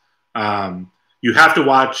days. You have to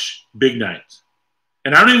watch Big Night.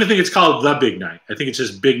 And I don't even think it's called The Big Night. I think it's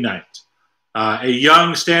just Big Night. A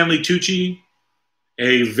young Stanley Tucci,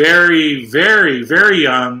 a very, very, very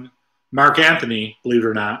young Mark Anthony, believe it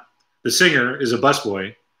or not. The singer is a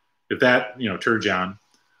busboy, if that, you know, turns you on.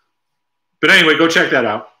 But anyway, go check that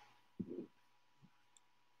out.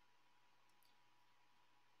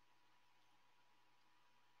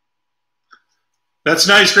 That's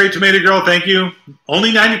nice. Great tomato girl. Thank you.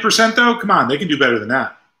 Only 90% though? Come on. They can do better than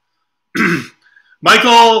that.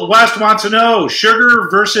 Michael West wants to know sugar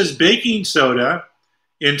versus baking soda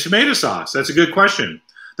in tomato sauce. That's a good question.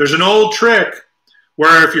 There's an old trick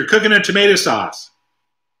where if you're cooking a tomato sauce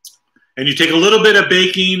and you take a little bit of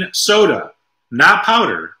baking soda, not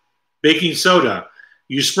powder, baking soda,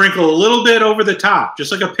 you sprinkle a little bit over the top,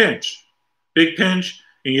 just like a pinch, big pinch,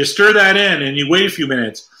 and you stir that in and you wait a few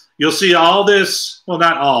minutes. You'll see all this, well,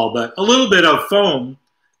 not all, but a little bit of foam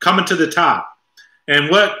coming to the top.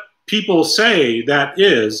 And what people say that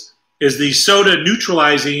is the soda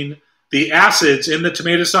neutralizing the acids in the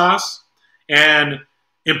tomato sauce and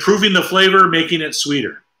improving the flavor, making it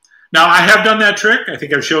sweeter. Now, I have done that trick. I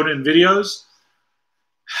think I've shown it in videos.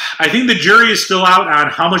 I think the jury is still out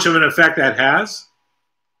on how much of an effect that has.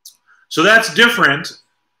 So that's different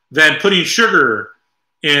than putting sugar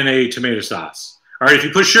in a tomato sauce. All right, if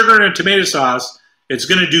you put sugar in a tomato sauce, it's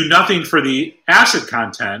going to do nothing for the acid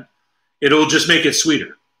content. It'll just make it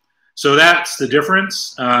sweeter. So that's the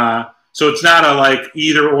difference. So it's not a like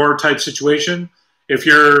either or type situation. If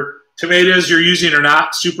your tomatoes you're using are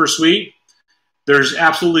not super sweet, there's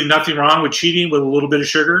absolutely nothing wrong with cheating with a little bit of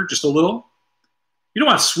sugar, just a little. You don't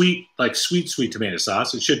want sweet, like sweet tomato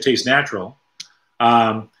sauce. It should taste natural.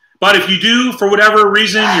 But if you do, for whatever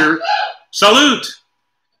reason, you're salute.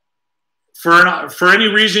 For any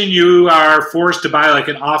reason you are forced to buy like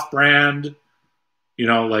an off-brand, you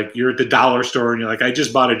know, like you're at the dollar store and you're like, I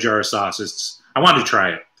just bought a jar of sauce. I want to try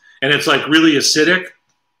it. And it's like really acidic.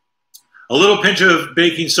 A little pinch of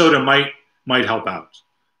baking soda might help out.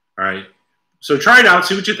 All right. So try it out.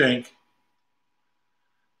 See what you think.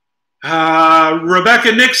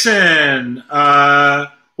 Rebecca Nixon,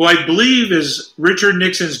 who I believe is Richard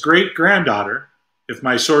Nixon's great-granddaughter, if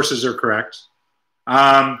my sources are correct,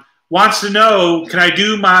 wants to know, can I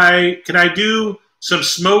do some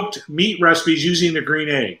smoked meat recipes using the green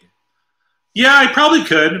egg? Yeah, I probably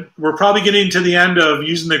could. We're probably getting to the end of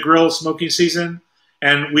using the grill smoking season,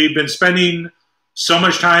 and we've been spending so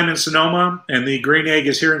much time in Sonoma, and the green egg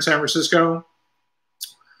is here in San Francisco.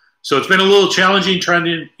 So it's been a little challenging trying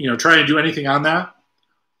to do anything on that.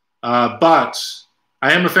 But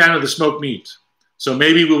I am a fan of the smoked meat, so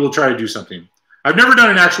maybe we will try to do something. I've never done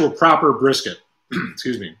an actual proper brisket.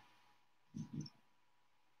 Excuse me.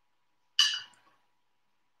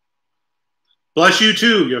 Bless you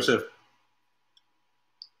too, Yosef.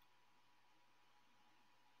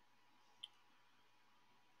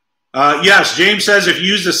 Yes, James says if you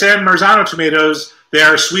use the San Marzano tomatoes, they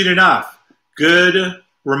are sweet enough. Good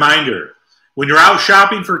reminder. when you're out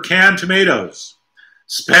shopping for canned tomatoes,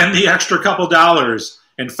 spend the extra couple dollars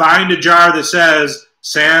and find a jar that says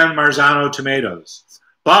San Marzano tomatoes.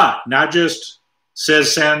 But not just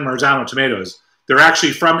says San Marzano tomatoes. They're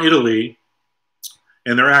actually from Italy,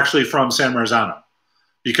 and they're actually from San Marzano.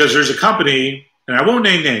 Because there's a company, and I won't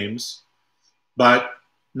name names, but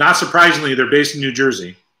not surprisingly, they're based in New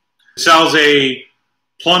Jersey. It sells a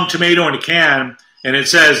plum tomato in a can, and it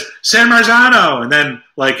says San Marzano, and then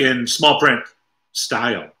like in small print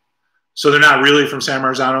style. So they're not really from San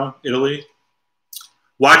Marzano, Italy.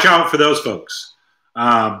 Watch out for those folks.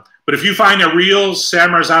 But if you find a real San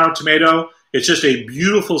Marzano tomato, it's just a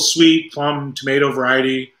beautiful, sweet plum tomato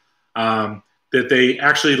variety that they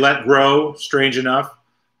actually let grow, strange enough,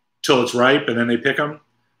 till it's ripe, and then they pick them.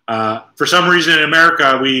 For some reason in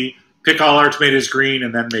America, we pick all our tomatoes green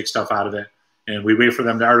and then make stuff out of it. And we wait for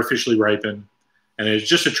them to artificially ripen. And it's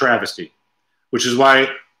just a travesty, which is why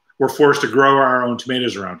we're forced to grow our own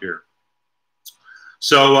tomatoes around here.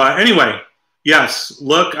 So anyway, yes,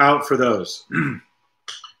 look out for those. Don't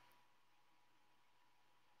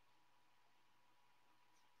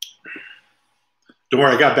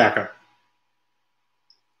worry, I got backup.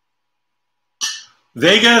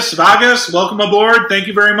 Vegas, welcome aboard. Thank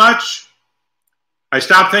you very much. I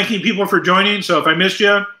stopped thanking people for joining, so if I missed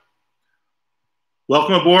you,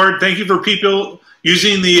 welcome aboard. Thank you for people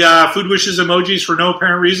using the Food Wishes emojis for no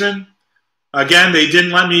apparent reason. Again, they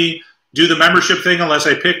didn't let me do the membership thing unless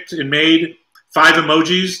I picked and made 5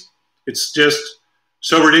 emojis. It's just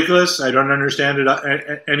so ridiculous. I don't understand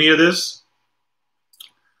any of this.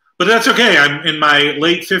 But that's okay. I'm in my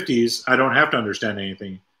late 50s. I don't have to understand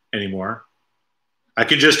anything anymore. I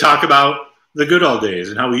can just talk about the good old days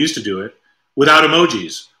and how we used to do it without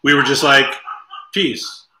emojis. We were just like,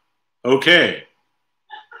 peace. Okay.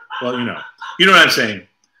 Well, you know what I'm saying.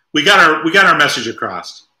 We got our message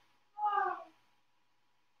across.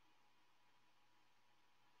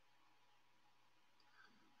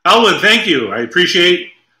 Elwin, thank you. I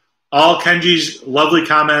appreciate all Kenji's lovely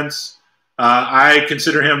comments. I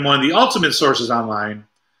consider him one of the ultimate sources online.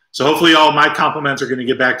 So hopefully all my compliments are going to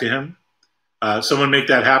get back to him. Someone make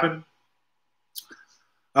that happen.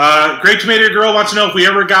 Great Tomato Girl wants to know if we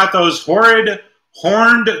ever got those horrid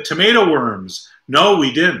horned tomato worms. No,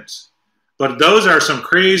 we didn't. But those are some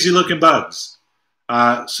crazy looking bugs.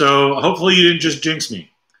 So hopefully you didn't just jinx me.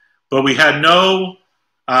 But we had no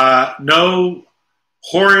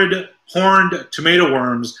horrid horned tomato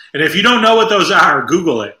worms. And if you don't know what those are,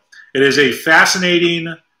 Google it. It is a fascinating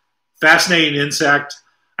insect.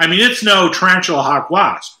 I mean, it's no tarantula hawk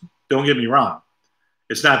wasp. Don't get me wrong.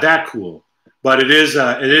 It's not that cool. But it is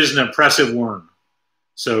an impressive worm.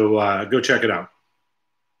 So go check it out.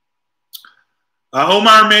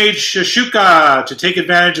 Omar made shashuka to take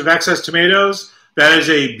advantage of excess tomatoes. That is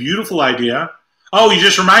a beautiful idea. Oh, you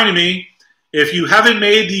just reminded me. If you haven't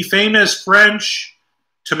made the famous French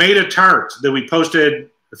tomato tart that we posted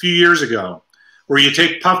a few years ago, where you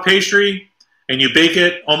take puff pastry and you bake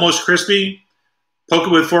it almost crispy, poke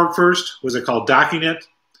it with a fork first. Was it called docking it?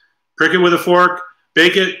 Prick it with a fork,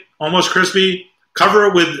 bake it almost crispy, cover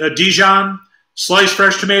it with a Dijon, slice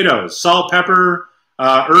fresh tomatoes, salt, pepper,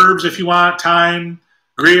 herbs if you want, thyme,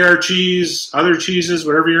 Gruyere cheese, other cheeses,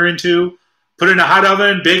 whatever you're into. Put it in a hot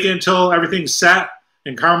oven, bake it until everything's set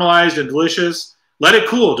and caramelized and delicious. Let it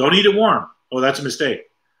cool. Don't eat it warm. Oh, that's a mistake.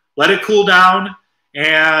 Let it cool down,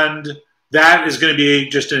 and that is going to be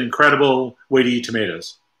just an incredible way to eat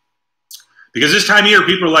tomatoes. Because this time of year,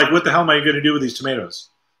 people are like, what the hell am I going to do with these tomatoes?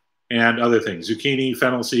 And other things, zucchini,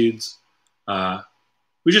 fennel seeds.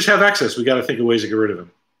 We just have excess. We got to think of ways to get rid of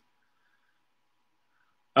them.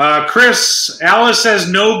 Alice says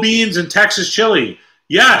no beans in Texas chili.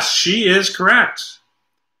 Yes, she is correct.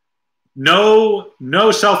 No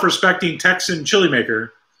self-respecting Texan chili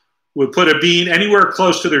maker would put a bean anywhere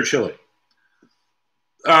close to their chili.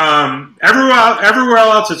 Everywhere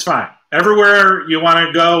else, it's fine. Everywhere you want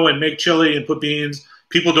to go and make chili and put beans,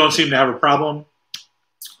 people don't seem to have a problem.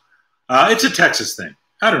 It's a Texas thing.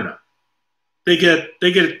 I don't know. They get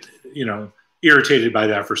irritated by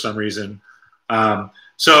that for some reason.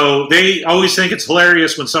 So they always think it's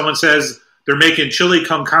hilarious when someone says they're making chili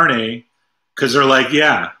con carne, because they're like,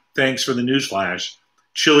 yeah, thanks for the newsflash.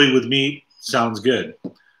 Chili with meat sounds good.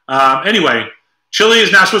 Anyway, chili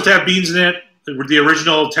is not supposed to have beans in it. The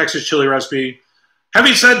original Texas chili recipe.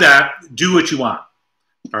 Having said that, do what you want.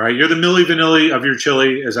 All right, you're the Milli Vanilli of your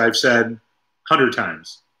chili, as I've said 100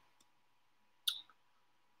 times.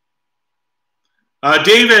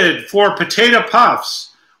 David, for potato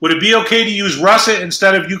puffs, would it be okay to use russet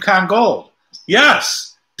instead of Yukon Gold?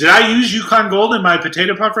 Yes. Did I use Yukon Gold in my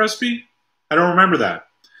potato puff recipe? I don't remember that.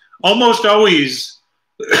 almost always,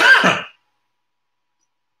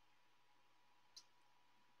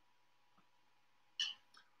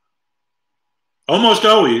 almost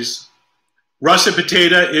always, russet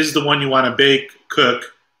potato is the one you want to bake,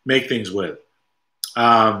 cook, make things with.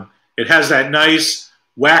 It has that nice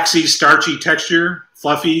waxy, starchy texture,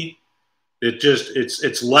 fluffy.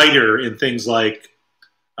 It's lighter in things like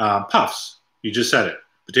puffs. You just said it,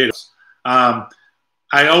 potatoes. I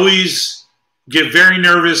always get very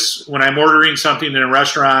nervous when I'm ordering something in a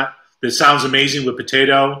restaurant that sounds amazing with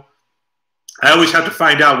potato. I always have to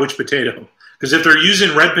find out which potato, because if they're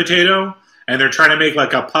using red potato and they're trying to make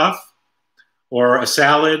like a puff or a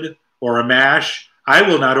salad or a mash, I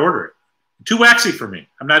will not order it. Too waxy for me.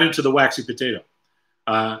 I'm not into the waxy potato.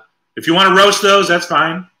 If you want to roast those, that's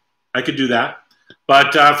fine. I could do that.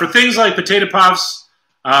 But for things like potato puffs,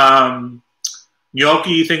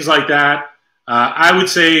 gnocchi, things like that, I would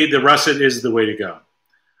say the russet is the way to go.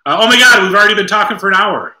 Oh my God, we've already been talking for an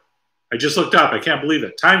hour. I just looked up. I can't believe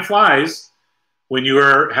it. Time flies when you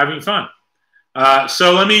are having fun.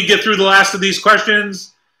 So let me get through the last of these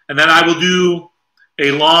questions, and then I will do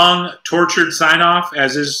a long, tortured sign-off,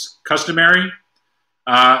 as is customary.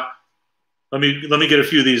 Let me get a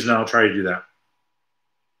few of these, and I'll try to do that.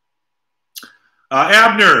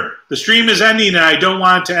 Abner, the stream is ending, and I don't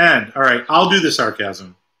want it to end. All right, I'll do the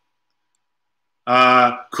sarcasm.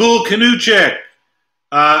 Cool Canoe Chick,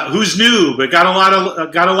 who's new but got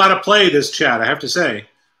a lot of play this chat, I have to say.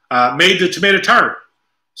 Made the tomato tart,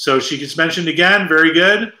 so she gets mentioned again. Very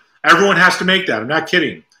good. Everyone has to make that. I'm not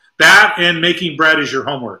kidding. That and making bread is your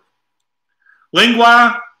homework.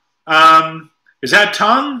 Lingua, is that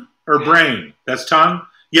tongue or brain? That's tongue.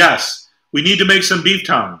 Yes, we need to make some beef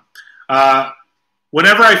tongue.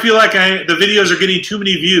 Whenever I feel like the videos are getting too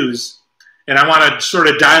many views and I want to sort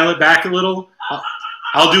of dial it back a little,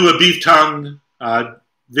 I'll do a beef tongue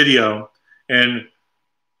video, and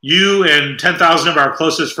you and 10,000 of our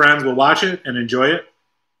closest friends will watch it and enjoy it.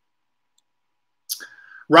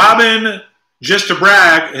 Robin, just to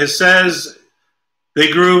brag, says they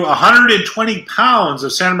grew 120 pounds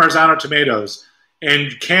of San Marzano tomatoes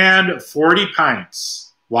and canned 40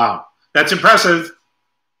 pints. Wow, that's impressive.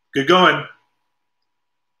 Good going.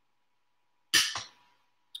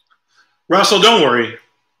 Russell, don't worry.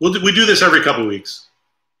 We do this every couple of weeks.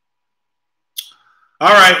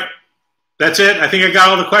 All right. That's it. I think I got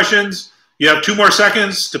all the questions. You have 2 more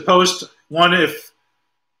seconds to post one if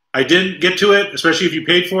I didn't get to it, especially if you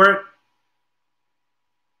paid for it.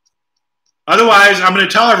 Otherwise, I'm going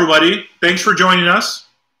to tell everybody, thanks for joining us.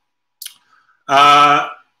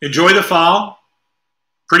 Enjoy the fall.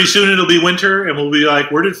 Pretty soon it'll be winter, and we'll be like,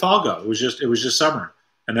 where did fall go? It was just summer,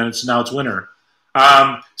 and then now it's winter.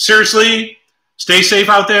 Seriously, stay safe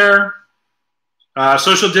out there.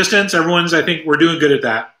 Social distance, I think we're doing good at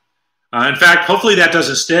that. In fact, hopefully that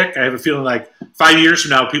doesn't stick. I have a feeling like 5 years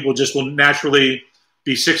from now, people just will naturally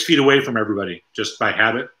be 6 feet away from everybody just by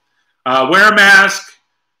habit. Wear a mask.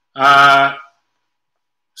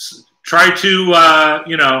 Try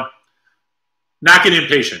to, not get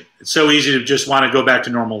impatient. It's so easy to just want to go back to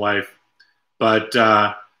normal life. But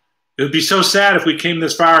it would be so sad if we came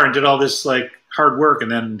this far and did all this like hard work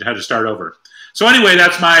and then had to start over. So anyway,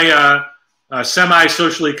 that's my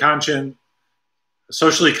semi-socially conscious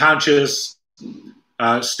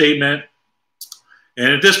statement.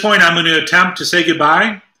 And at this point, I'm going to attempt to say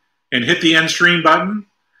goodbye and hit the end stream button.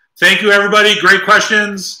 Thank you, everybody. Great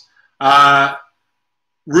questions.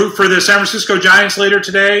 Root for the San Francisco Giants later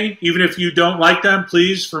today. Even if you don't like them,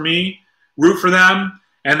 please, for me, root for them.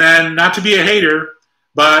 And then, not to be a hater,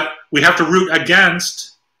 but we have to root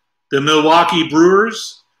against the Milwaukee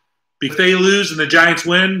Brewers. If they lose and the Giants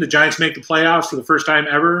win, the Giants make the playoffs for the first time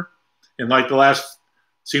ever in like the last,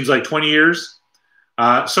 seems like 20 years.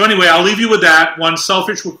 So anyway, I'll leave you with that. One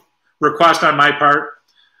selfish request on my part.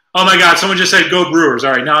 Oh my God, someone just said go Brewers.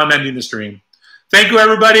 All right, now I'm ending the stream. Thank you,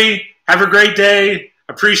 everybody. Have a great day.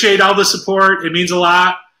 Appreciate all the support. It means a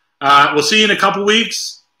lot. We'll see you in a couple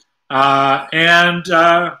weeks. How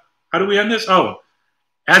do we end this? Oh,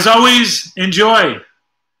 as always, enjoy.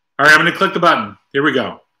 All right, I'm going to click the button. Here we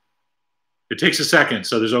go. It takes a second,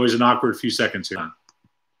 so there's always an awkward few seconds here.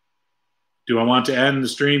 Do I want to end the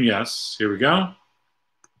stream? Yes. Here we go.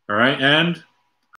 All right, end.